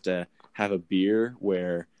 and I got to have a beer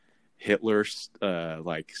where Hitler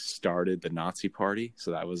like started the Nazi party.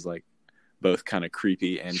 So that was like both kind of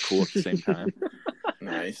creepy and cool at the same time.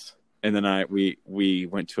 Nice. And then we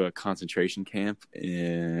went to a concentration camp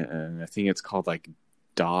I think it's called like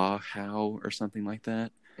Dachau or something like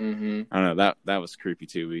that. Mm-hmm. I don't know, that was creepy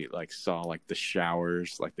too. We like saw like the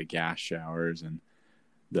showers, like the gas showers and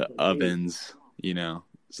the ovens, you know.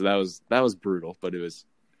 So that was brutal, but it was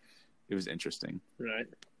interesting. Right.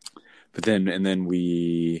 But then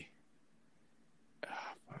we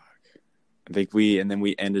we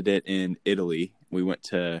ended it in Italy.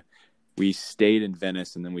 We stayed in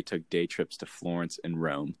Venice, and then we took day trips to Florence and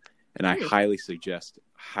Rome. And I highly suggest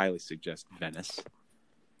Venice.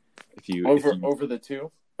 Over the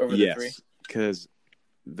two? Over the three? Yes, because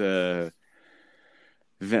the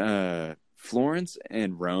Florence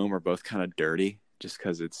and Rome are both kind of dirty, just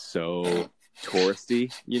because it's so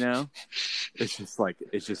touristy, you know? It's just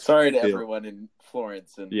sorry to everyone in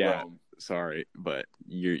Florence and Rome. Sorry, but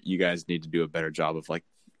you guys need to do a better job of like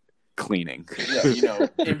cleaning. Yeah, you know,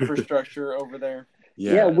 infrastructure over there.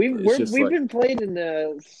 Yeah, we've been played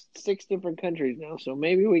in 6 different countries now, so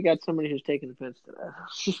maybe we got somebody who's taking offense to that.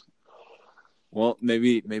 Well,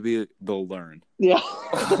 maybe they'll learn. Yeah,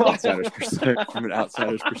 from an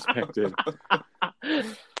outsider's perspective.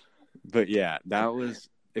 But yeah,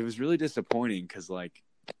 it was really disappointing because like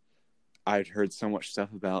I'd heard so much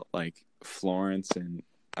stuff about like Florence, and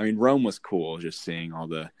I mean Rome was cool, just seeing all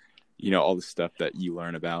the stuff that you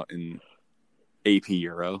learn about in AP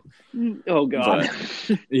Euro. Oh God.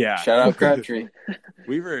 But, yeah. Shout out Crabtree.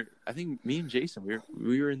 I think me and Jason,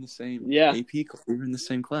 we were in the same AP. We were in the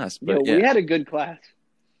same class. But we had a good class.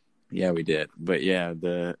 Yeah, we did. But yeah,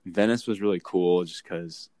 the Venice was really cool just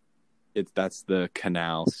because that's the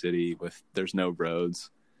canal city there's no roads.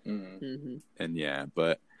 Mm-hmm. And yeah,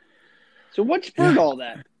 but so what spurred all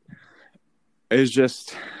that? It was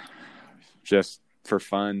just for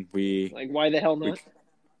fun. Why the hell not?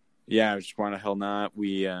 Yeah, just why the hell not?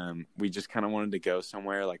 We just kind of wanted to go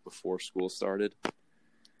somewhere like before school started.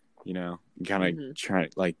 You know, kind of try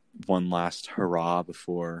like one last hurrah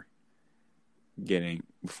before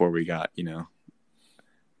we got, you know,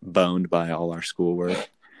 boned by all our schoolwork.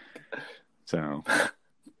 So,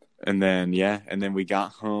 and then we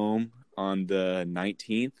got home on the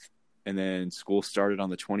 19th, and then school started on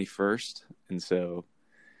the 21st, and so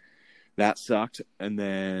that sucked. And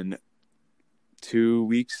then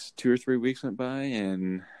 2 or 3 weeks went by,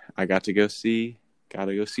 and I got to go see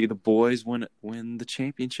the boys win the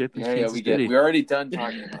championship in Kansas City. We're already done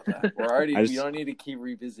talking about that. We don't need to keep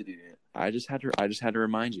revisiting it. I just had to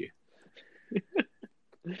remind you.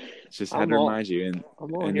 Remind you, and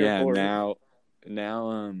yeah,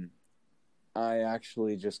 now I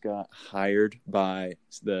actually just got hired by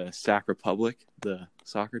the Sac Republic, the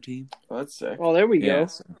soccer team. Oh, that's sick. Oh, there we go.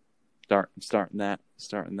 So starting that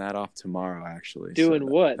off tomorrow, actually. Doing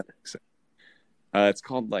what? It's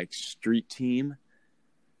called like street team.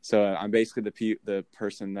 So I'm basically the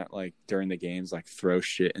person that like during the games like throws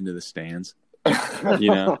shit into the stands.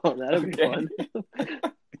 You know, that'd be fun.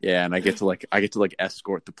 Yeah, and I get to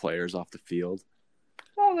escort the players off the field.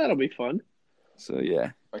 Oh, that'll be fun. So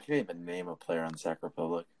yeah. I can't even name a player on Sac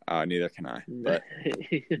Republic. Neither can I, but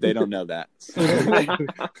they don't know that. So. In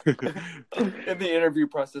the interview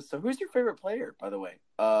process, so who's your favorite player, by the way?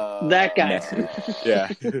 That guy. Yeah.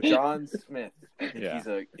 John Smith. I think yeah.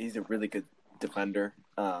 he's a really good defender.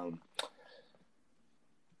 Yeah.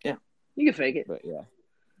 You can fake it. But yeah.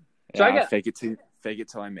 So I fake it till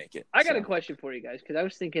I make it. I got a question for you guys, because I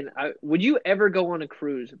was thinking, would you ever go on a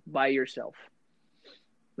cruise by yourself?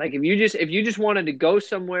 Like if you just wanted to go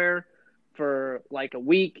somewhere for like a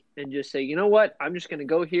week and just say, you know what, I'm just going to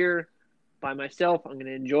go here by myself. I'm going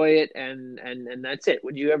to enjoy it, and that's it.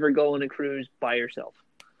 Would you ever go on a cruise by yourself?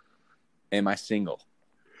 Am I single?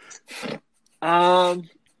 Okay.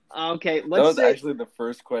 That was actually the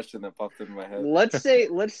first question that popped into my head. Let's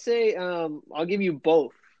say, I'll give you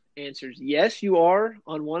both answers. Yes, you are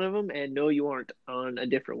on one of them, and no, you aren't on a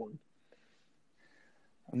different one.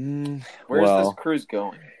 Where's this cruise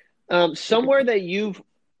going? Somewhere that you've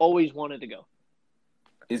always wanted to go.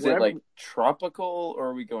 Is it like tropical, or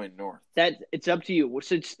are we going north? It's up to you.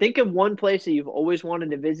 So think of one place that you've always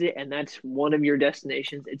wanted to visit, and that's one of your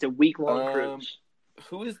destinations. It's a week-long cruise.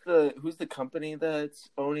 Who's the company that's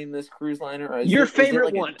owning this cruise liner? Your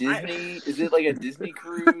favorite one? Disney? Is it like a Disney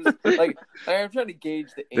cruise? Like I'm trying to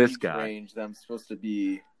gauge the age range that I'm supposed to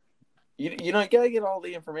be. You know, you gotta get all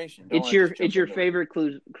the information. It's your favorite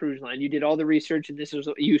cruise line. You did all the research, and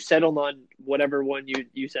you settled on whatever one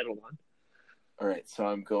you settled on. All right, so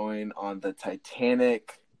I'm going on the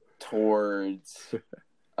Titanic towards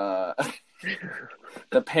the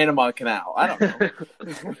Panama Canal. I don't know.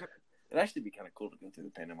 It'd actually be kind of cool to go through the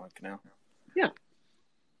Panama Canal. Yeah.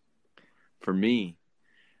 For me,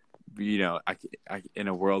 you know, I in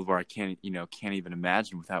a world where I can't even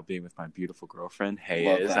imagine without being with my beautiful girlfriend.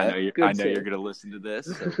 Hey, I know you're going to listen to this.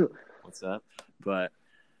 So what's up? But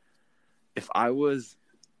if I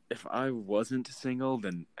wasn't single,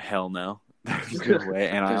 then hell no. There's no way.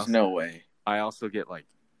 And no way. I also get like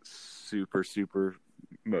super, super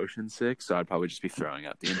motion sick, so I'd probably just be throwing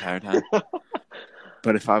up the entire time.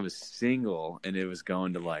 But if I was single and it was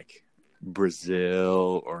going to like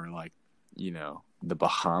Brazil or like, you know, the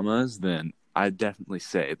Bahamas, then I'd definitely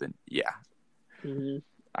say then yeah. Mm-hmm.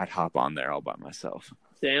 I'd hop on there all by myself.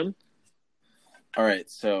 Sam? All right,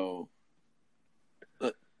 so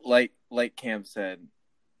like Cam said,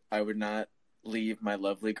 I would not leave my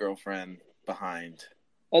lovely girlfriend behind.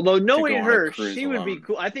 Although knowing her, she would be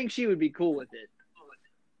cool. I think she would be cool with it.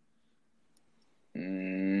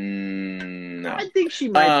 No. I think she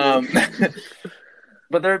might be.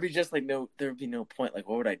 But there would be no point. Like,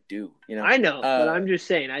 what would I do? You know? I know, but I'm just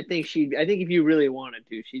saying. I think if you really wanted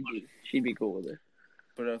to, she'd be cool with it.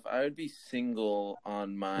 But if I would be single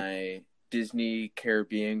on my Disney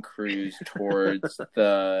Caribbean cruise towards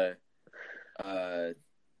the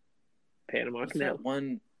Panama Canal.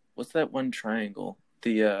 What's that one triangle?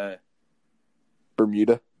 The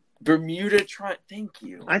Bermuda Triangle. Thank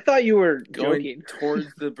you. I thought you were going joking.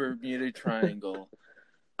 Towards the Bermuda Triangle.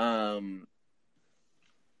 Yeah,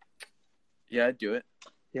 I'd do it.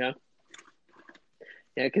 Yeah.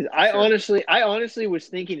 Yeah, because I honestly was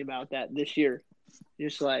thinking about that this year.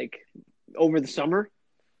 Just like over the summer,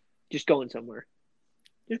 just going somewhere.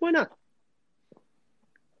 Just why not?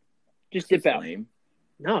 Just dip out. Lame.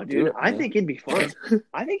 No, dude, I think it'd be fun.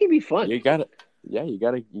 You gotta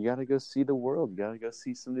go see the world. You gotta go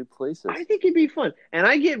see some new places. I think it'd be fun. And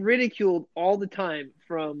I get ridiculed all the time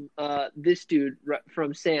from this dude,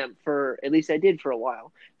 from Sam, for, at least I did for a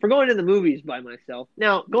while, for going to the movies by myself.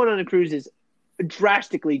 Now, going on a cruise is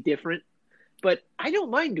drastically different, but I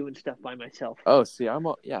don't mind doing stuff by myself. Oh, I'm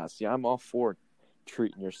all for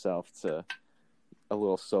treating yourself to a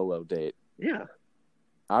little solo date. Yeah.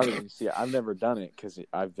 I've never done it because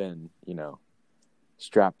I've been,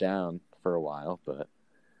 strapped down for a while, but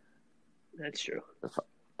that's true.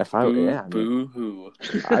 Boo hoo.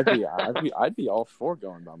 I'd be all for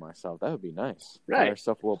going by myself. That would be nice. Right. Buy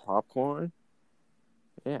yourself a little popcorn.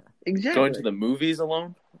 Yeah. Exactly. Going to the movies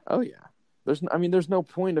alone? Oh yeah. There's no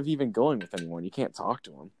point of even going with anyone. You can't talk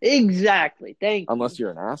to them. Exactly. Thank you. Unless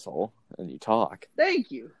you're an asshole and you talk. Thank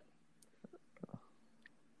you.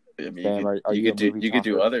 I mean, you could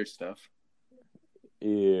do other stuff.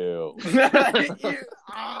 Ew.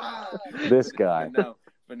 This guy. No.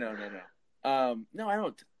 No, I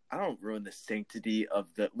don't ruin the sanctity of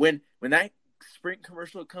the when that Sprint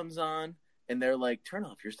commercial comes on and they're like, turn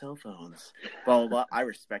off your cell phones. Blah blah blah. I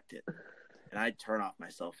respect it. And I turn off my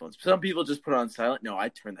cell phones. Some people just put it on silent. No, I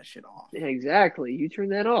turn that shit off. Yeah, exactly. You turn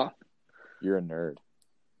that off. You're a nerd.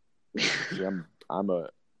 See,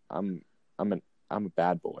 I'm a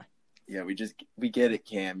bad boy. Yeah, we get it,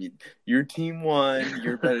 Cam. Your team won.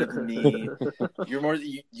 You're better than me. You're more.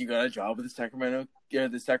 You got a job with the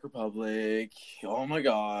Czech Republic. Oh my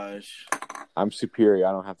gosh. I'm superior.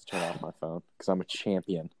 I don't have to turn off my phone because I'm a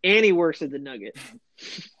champion. And he works at the Nugget.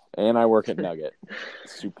 And I work at Nugget.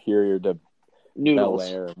 Superior to Noodles.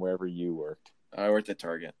 Bel Air and wherever you worked. I worked at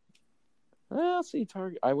Target. Well, see,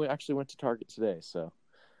 Target. I actually went to Target today, so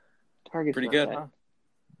Target's pretty good, huh?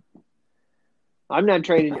 I'm not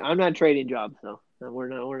trading jobs though. No, we're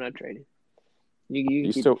not trading.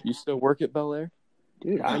 You still work at Bel Air?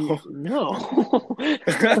 Dude, no.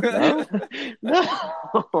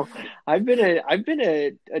 No. I've been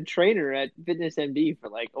a trainer at Fitness MD for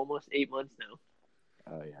like almost 8 months now.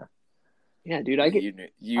 Oh yeah. Yeah, dude, I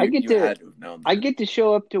get to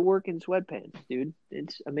show up to work in sweatpants, dude.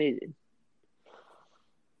 It's amazing.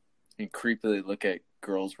 And creepily look at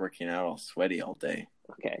girls working out all sweaty all day.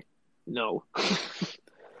 Okay. No.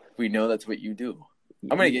 We know that's what you do.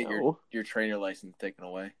 I'm going to get your trainer license taken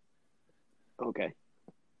away. Okay.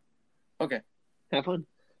 Okay. Have fun.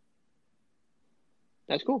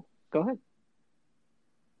 That's cool. Go ahead.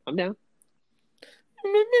 I'm down.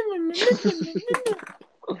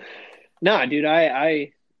 No, dude,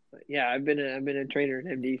 I've been a trainer at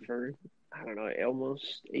MD for, I don't know,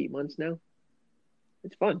 almost 8 months now.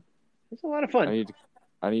 It's fun. It's a lot of fun.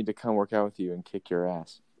 I need to come work out with you and kick your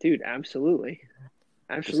ass. Dude, absolutely.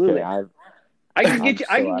 Absolutely. I can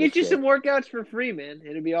get you some workouts for free, man.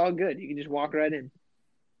 It'll be all good. You can just walk right in.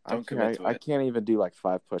 Don't commit to it. I can't even do like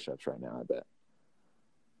 5 push-ups right now, I bet.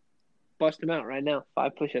 Bust them out right now.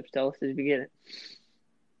 5 push-ups. Tell us as we get it.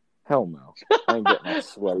 Hell no. I ain't getting that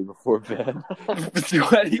sweaty before bed.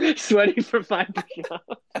 Sweaty for 5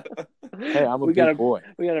 push-ups. Hey, I'm a big boy.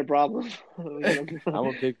 We got a problem. I'm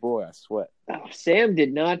a big boy. I sweat. Oh, Sam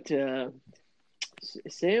did not.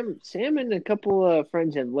 Sam and a couple of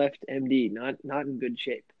friends have left MD. Not in good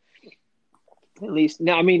shape. At least,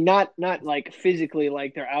 no. I mean, not like physically,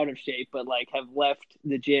 like they're out of shape, but like have left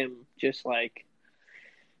the gym. Just like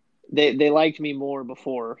they liked me more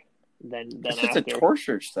before than it's after. It's just a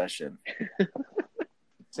torture session.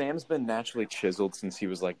 Sam's been naturally chiseled since he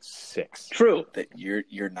was like 6. True. That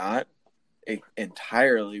you're not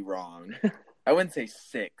entirely wrong. I wouldn't say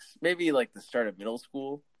 6. Maybe like the start of middle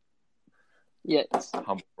school. Yes.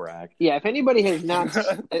 Humble brag. Yeah, if anybody has not,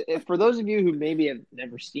 for those of you who maybe have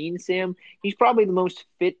never seen Sam, he's probably the most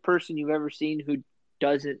fit person you've ever seen who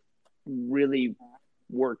doesn't really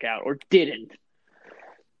work out or didn't.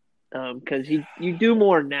 Because you do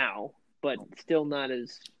more now, but still not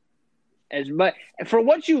as much. For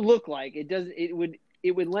what you look like,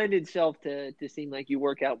 it would lend itself to seem like you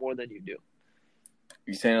work out more than you do.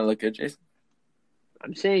 You saying I look good, Jason?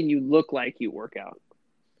 I'm saying you look like you work out.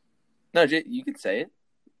 No, Jay, you can say it.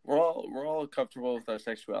 We're all comfortable with our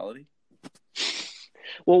sexuality.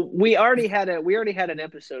 Well, we already had an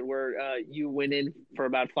episode where you went in for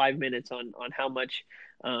about 5 minutes on how much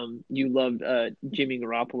you loved Jimmy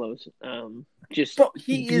Garoppolo's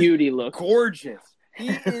beauty look. Gorgeous. He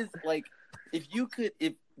is like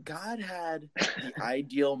if God had the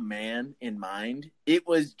ideal man in mind, it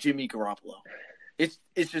was Jimmy Garoppolo. It's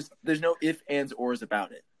just there's no ifs, ands, ors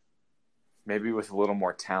about it. Maybe with a little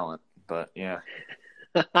more talent, but yeah.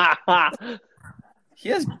 He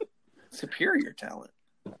has superior talent.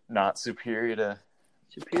 Not superior to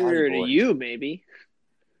you, maybe.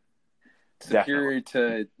 Superior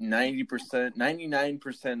to 90%,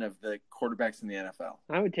 99% of the quarterbacks in the NFL.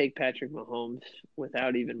 I would take Patrick Mahomes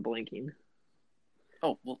without even blinking.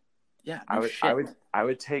 Oh well, yeah. I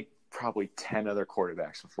would take probably 10 other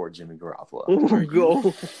quarterbacks before Jimmy Garoppolo. Ooh,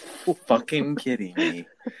 go! Fucking kidding me?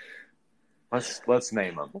 Let's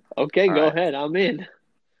name them. Okay, go ahead. I'm in.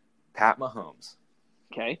 Pat Mahomes.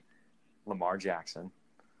 Okay. Lamar Jackson.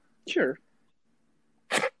 Sure.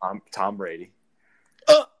 Tom Brady.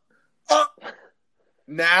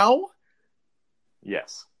 Now?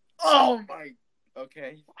 Yes. Oh my.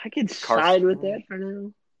 Okay. I can side with that for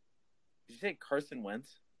now. Did you say Carson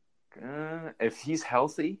Wentz? If he's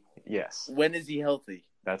healthy, yes. When is he healthy?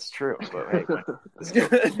 That's true. But hey,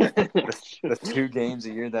 the 2 games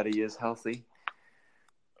a year that he is healthy.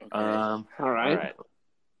 Okay. All right.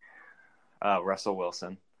 Russell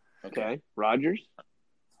Wilson. Okay. Rodgers.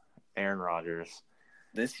 Aaron Rodgers.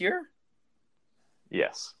 This year?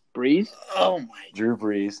 Yes. Breeze. Oh my. Drew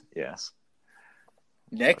Brees. Yes.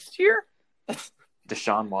 Next year?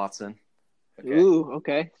 Deshaun Watson. Okay. Ooh.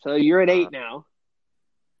 Okay. So you're at 8 now.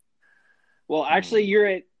 Well, actually, you're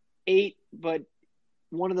at 8, but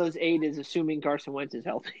one of those 8 is assuming Carson Wentz is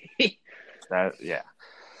healthy. Yeah.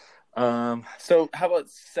 So how about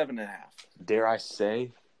 7.5? Dare I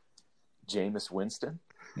say, Jameis Winston?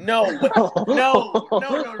 No. No.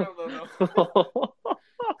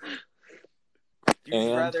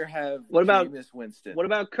 You'd rather have Jameis Winston. What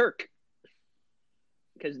about Kirk?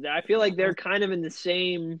 Because I feel like they're kind of in the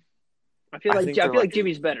same. I feel like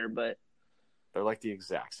Jimmy's better, but they're like the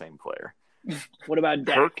exact same player. What about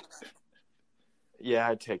Dak? Kirk? Yeah,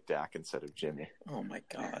 I'd take Dak instead of Jimmy. Oh my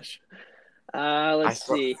gosh. Let's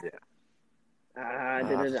see.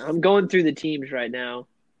 I'm going through the teams right now.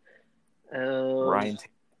 Ryan.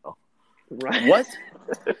 What?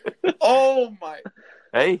 Oh my!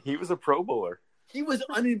 Hey, he was a Pro Bowler. He was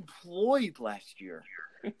unemployed last year.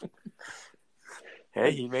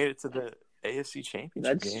 Hey, he made it to the AFC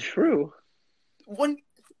Championship game. That's true. When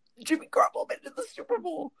Jimmy Garoppolo made it to the Super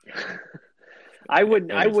Bowl, I would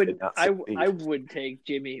take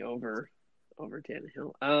Jimmy over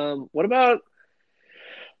Tannehill. What about?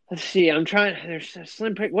 Let's see. I'm trying. There's a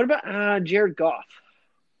slim pick. What about Jared Goff?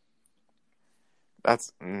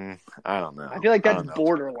 That's I don't know. I feel like that's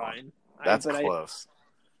borderline. That's close.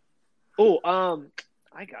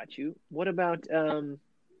 I got you. What about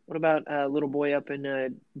little boy up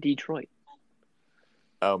in Detroit?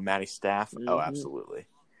 Oh, Matty Staff. Mm-hmm. Oh, absolutely.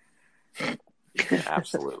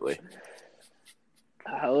 Absolutely.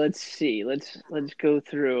 Let's see. Let's go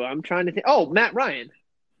through. I'm trying to think. Oh, Matt Ryan.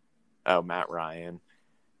 Oh, Matt Ryan.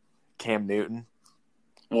 Cam Newton.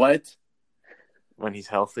 What? When he's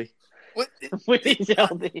healthy. What? When he's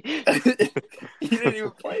healthy. He didn't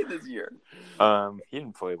even play this year. He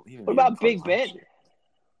didn't play. What about Big Ben?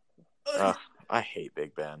 I hate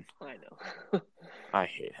Big Ben. I know. I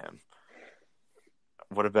hate him.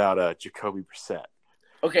 What about Jacoby Brissett?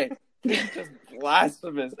 Okay, just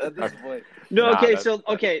blasphemous at this point. No,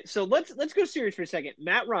 so let's go serious for a second.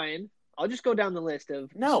 Matt Ryan. I'll just go down the list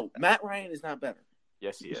of. No, Matt Ryan is not better.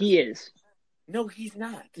 Yes, he is. He is. No, he's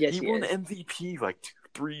not. Yes, he won MVP like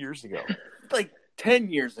 3 years ago. Like 10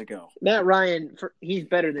 years ago. Matt Ryan, he's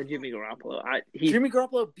better than Jimmy Garoppolo. Jimmy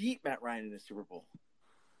Garoppolo beat Matt Ryan in the Super Bowl.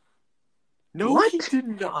 No, what? He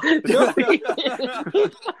did not. No, he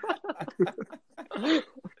didn't.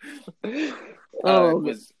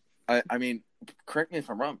 I mean, correct me if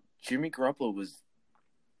I'm wrong. Jimmy Garoppolo was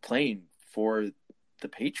playing for the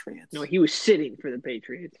Patriots. No, he was sitting for the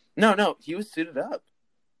Patriots. No, he was suited up.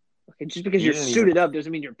 Okay, just because you're suited up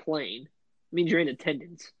doesn't mean you're playing. It means you're in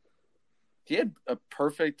attendance. He had a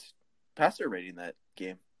perfect passer rating that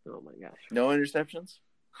game. Oh my gosh. No interceptions.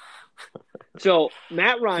 So,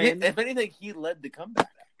 Matt Ryan. If anything, he led the comeback.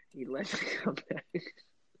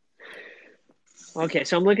 Okay,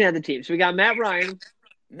 so I'm looking at the team. So we got Matt Ryan.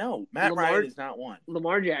 No, Ryan is not one.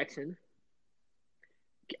 Lamar Jackson.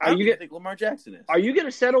 I don't think Lamar Jackson is. Are you going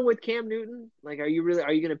to settle with Cam Newton? Like, are you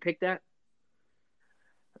going to pick that?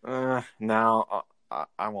 No,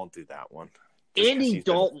 I won't do that one. Andy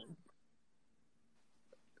Dalton.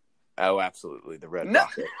 Oh, absolutely. The Red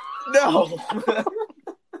Rocket. No.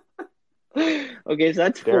 Okay, so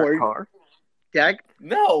that's Derek 4. Carr. Dak?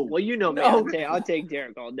 No. Well, you know me. I'll take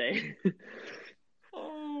Derek all day.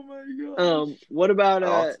 Oh my god. What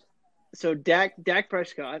about so Dak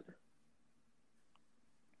Prescott?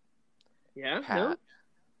 Yeah. Pat. No.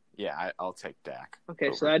 Yeah, I'll take Dak.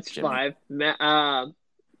 Okay, so that's Jimmy. 5.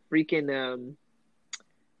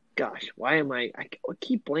 Gosh, why am I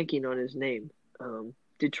keep blanking on his name?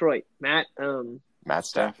 Detroit. Matt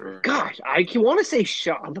Stafford. Gosh, I want to say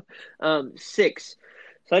Schaub. 6.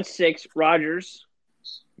 So that's 6. Rodgers.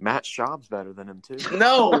 Matt Schaub's better than him too.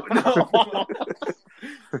 No.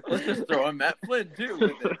 Let's just throw in Matt Flynn too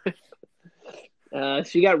with it.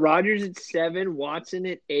 So you got Rodgers at 7, Watson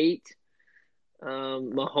at 8,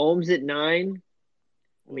 Mahomes at 9.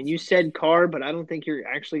 I mean, you said Carr, but I don't think you're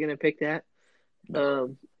actually going to pick that.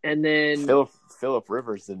 And then Phillip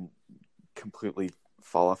Rivers didn't completely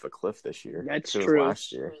fall off a cliff this year. That's true.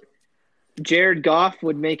 Last year, Jared Goff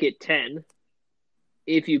would make it 10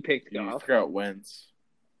 if you picked Goff. You forgot Wentz.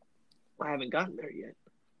 I haven't gotten there yet.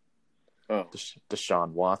 Oh,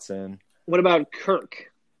 Deshaun Watson. What about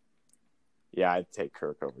Kirk? Yeah, I'd take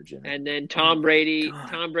Kirk over Jimmy. And then Tom Brady. God.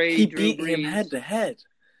 Tom Brady. He Drew beat Brees. him head to head.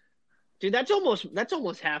 Dude, that's almost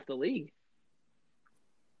half the league.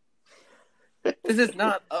 This is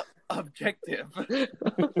not objective.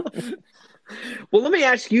 Well, let me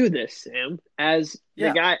ask you this, Sam. As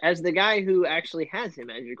the guy who actually has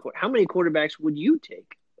him as your quarterback, how many quarterbacks would you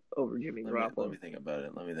take over Jimmy Garoppolo? Let me think about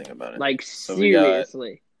it. Like, so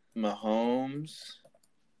seriously. We got Mahomes.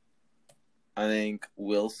 I think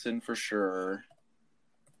Wilson for sure.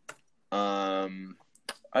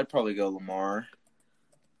 I'd probably go Lamar.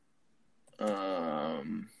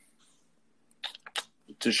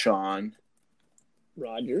 Deshaun.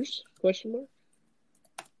 Rodgers? Question mark.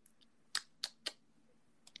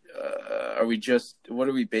 what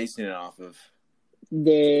are we basing it off of?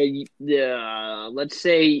 The let's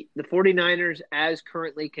say the 49ers as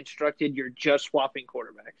currently constructed, you're just swapping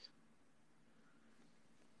quarterbacks.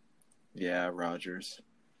 Yeah, Rodgers.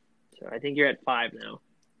 So I think you're at 5 now.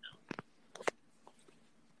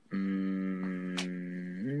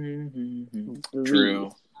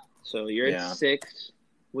 True. So you're at 6.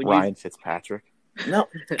 Ryan Fitzpatrick. No.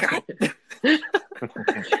 God.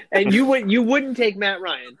 And you wouldn't take Matt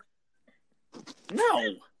Ryan.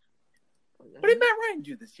 No. What did Matt Ryan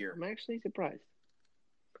do this year? I'm actually surprised.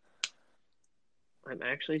 I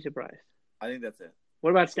think that's it.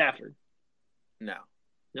 What about Stafford? No.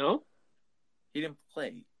 No? He didn't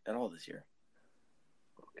play at all this year.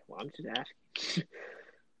 Okay, well, I'm just asking.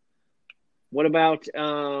 What about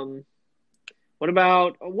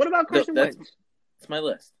Carson Wentz? That's my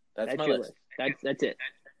list. That's my list. That's it.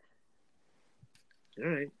 All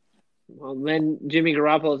right. Well, then Jimmy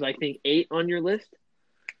Garoppolo is, I think, 8 on your list.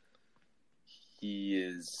 He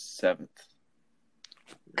is 7th.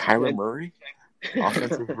 Kyler Murray,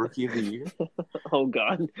 offensive rookie of the year. Oh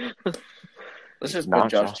God. Let's just put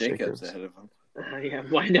Josh Jacobs ahead of him. Yeah,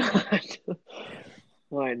 why not?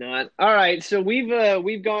 Why not? All right, so we've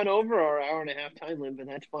gone over our hour and a half time limit, but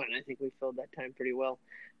that's fine. I think we filled that time pretty well.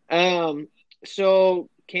 So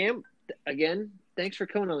Cam, again, thanks for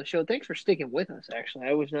coming on the show. Thanks for sticking with us. Actually,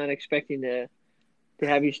 I was not expecting to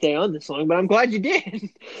have you stay on this long, but I'm glad you did.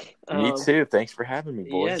 Me too. Thanks for having me,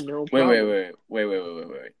 boys. Yeah, no problem.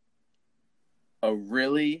 Wait. A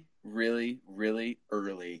really, really, really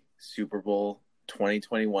early Super Bowl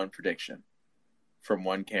 2021 prediction from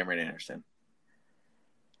one Cameron Anderson.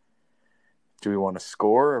 Do we want to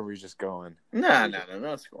score, or are we just going?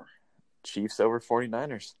 No score. Chiefs over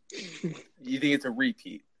 49ers. You think it's a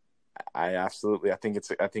repeat? I think it's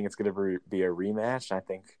going to be a rematch.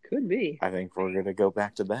 Could be. I think we're going to go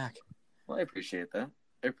back to back. Well, I appreciate that.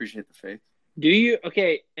 I appreciate the faith. Do you?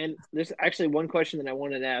 Okay, and there's actually one question that I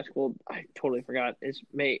wanted to ask. Well, I totally forgot. This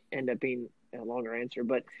may end up being a longer answer,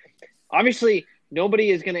 but obviously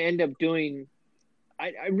nobody is going to end up doing.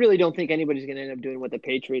 I really don't think anybody's going to end up doing what the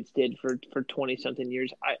Patriots did for 20-something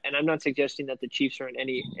years. And I'm not suggesting that the Chiefs are in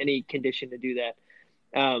any condition to do that.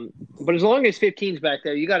 But as long as 15's back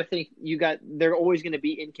there, you got to think they're always going to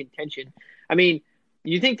be in contention. I mean,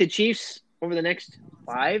 you think the Chiefs over the next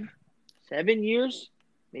 5-7 years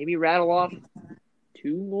maybe rattle off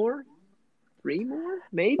 2 more, 3 more,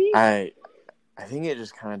 maybe? I think it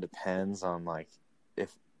just kind of depends on like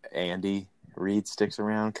if Andy Reid sticks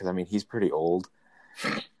around, because I mean he's pretty old.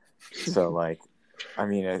 So like, I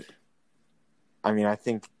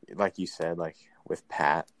think like you said, like with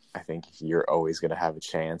Pat, I think you're always going to have a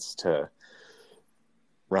chance to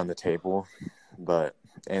run the table,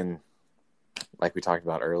 and like we talked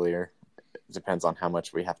about earlier, it depends on how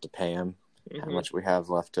much we have to pay him, how much we have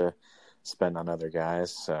left to spend on other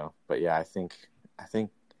guys. So, but yeah, I think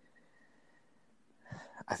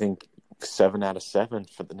 7 out of 7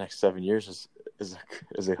 for the next 7 years is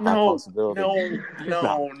a high possibility.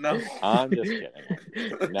 No. I'm just kidding.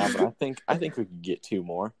 No, but I think we could get 2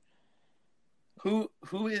 more. Who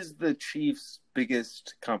is the Chiefs'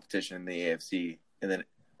 biggest competition in the AFC in the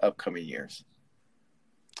upcoming years?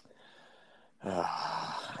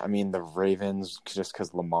 I mean, the Ravens, just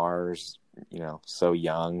because Lamar's, so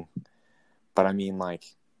young. But I mean, like,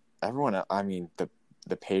 everyone, I mean, the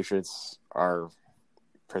Patriots are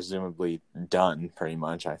presumably done pretty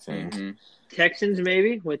much, I think. Mm-hmm. Texans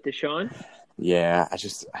maybe with Deshaun? Yeah, I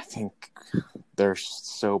think they're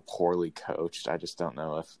so poorly coached. I just don't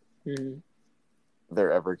know if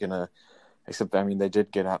they're ever going to, except, I mean, they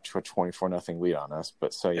did get out to a 24-0 lead on us,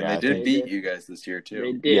 but so, yeah. And they did beat you guys this year, too.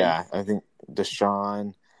 They did. Yeah, I think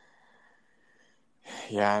Deshaun,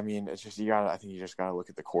 yeah, I mean, it's just, I think you just got to look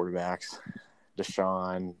at the quarterbacks.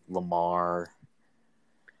 Deshaun, Lamar.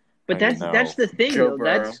 But that's the thing, Joe though.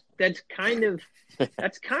 Burrow. That's kind of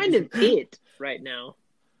it right now.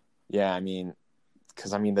 Yeah, I mean,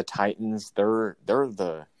 because I mean the Titans, they're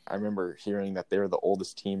I remember hearing that they're the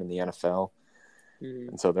oldest team in the NFL,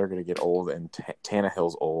 and so they're going to get old. And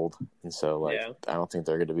Tannehill's old, and so I don't think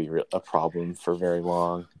they're going to be a problem for very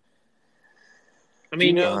long. I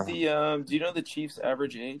mean, do you know the Chiefs'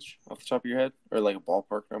 average age off the top of your head, or like a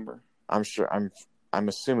ballpark number? I'm sure. I'm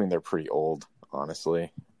assuming they're pretty old,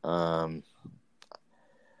 honestly. Because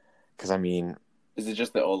I mean, is it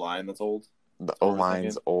just the O-line that's old? The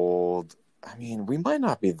O-line's old. I mean, we might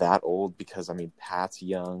not be that old because I mean Pat's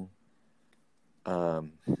young. But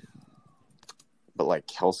like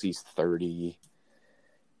Kelsey's 30.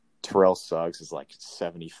 Terrell Suggs is like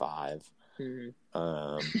 75. Mm-hmm.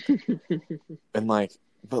 And like,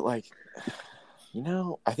 but like,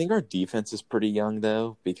 I think our defense is pretty young,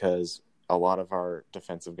 though, because a lot of our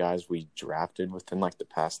defensive guys we drafted within, like, the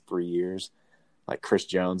past 3 years. Like, Chris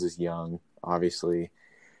Jones is young, obviously.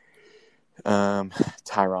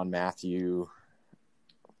 Tyrann Mathieu,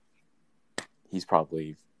 he's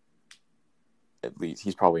probably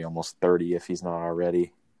almost 30 if he's not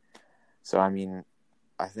already. So, I mean,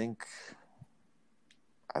 I think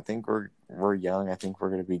we're young. I think we're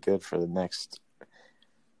going to be good for the next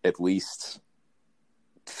at least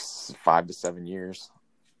 5 to 7 years,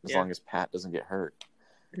 as long as Pat doesn't get hurt.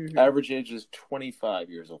 Mm-hmm. Average age is 25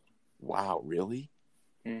 years old. Wow, really?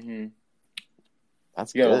 Mm-hmm.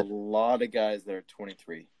 That's you good. Got a lot of guys that are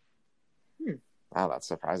 23. Wow, that's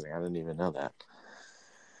surprising. I didn't even know that.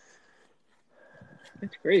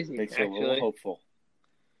 That's crazy. Makes you a little hopeful.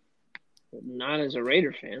 Not as a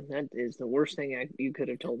Raider fan. That is the worst thing you could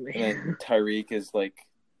have told me. And Tyreek is like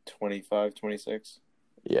 25, 26.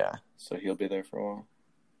 Yeah. So he'll be there for a while.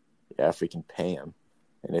 Yeah, if we can pay him.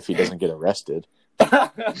 And if he doesn't get arrested.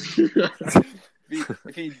 If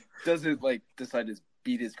he doesn't, like, decide to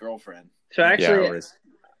beat his girlfriend. So actually,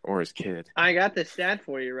 or his kid. I got the stat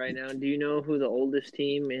for you right now. Do you know who the oldest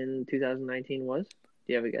team in 2019 was? Do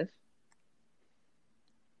you have a guess?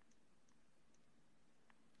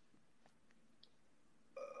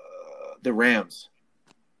 The Rams.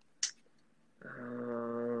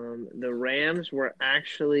 The Rams were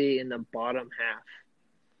actually in the bottom half.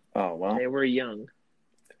 Oh, well. They were young.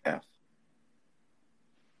 F.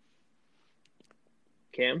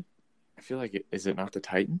 Cam? I feel like is it not the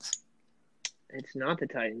Titans? It's not the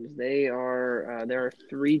Titans. They are. There are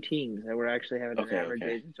 3 teams that were actually having an average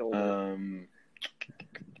age that's older.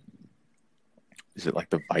 Is it like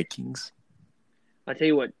the Vikings? I'll tell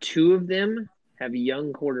you what. 2 of them have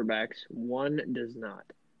young quarterbacks. 1 does not.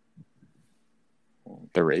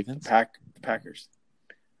 The Ravens? Packers.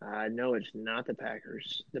 No, it's not the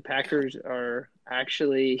Packers. The Packers are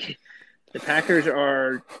actually. The Packers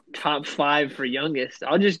are top 5 for youngest.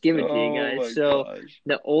 I'll just give it to you guys. So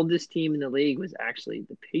the oldest team in the league was actually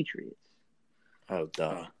the Patriots. Oh,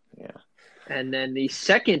 duh. Yeah. And then the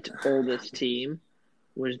second oldest team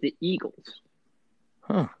was the Eagles.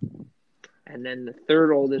 Huh. And then the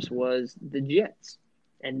third oldest was the Jets.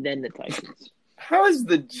 And then the Titans. How is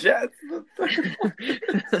the Jets the third one?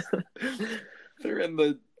 They're in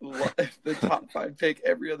the top 5 pick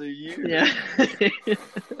every other year. Yeah.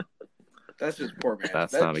 That's just poor management.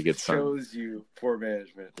 That's not a good sign. Shows you poor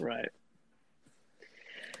management. Right.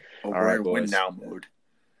 All right, win now mode.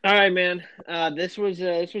 All right, man. This was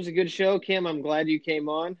a good show, Kim. I'm glad you came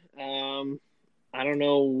on. I don't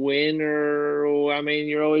know when you're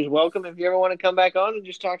always welcome if you ever want to come back on and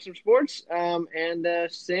just talk some sports. And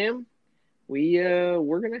Sam,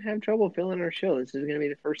 we're gonna have trouble filling our show. This is gonna be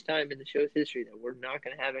the first time in the show's history that we're not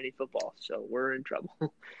gonna have any football, so we're in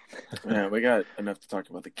trouble. Yeah, we got enough to talk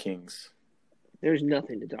about the Kings. There's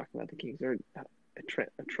nothing to talk about the Kings. They're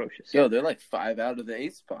atrocious. Yo, they're like 5 out of the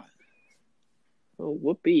 8th spot. Oh,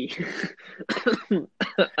 whoopee.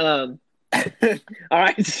 All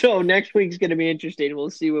right, so next week's going to be interesting. We'll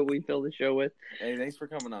see what we fill the show with. Hey, thanks for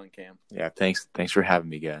coming on, Cam. Yeah, thanks for having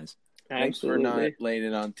me, guys. Thanks for not laying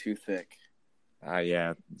it on too thick.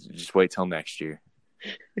 Yeah, just wait till next year.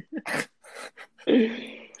 All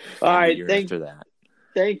right, after that.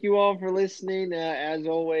 Thank you all for listening, as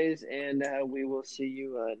always, and we will see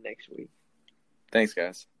you next week. Thanks,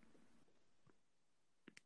 guys.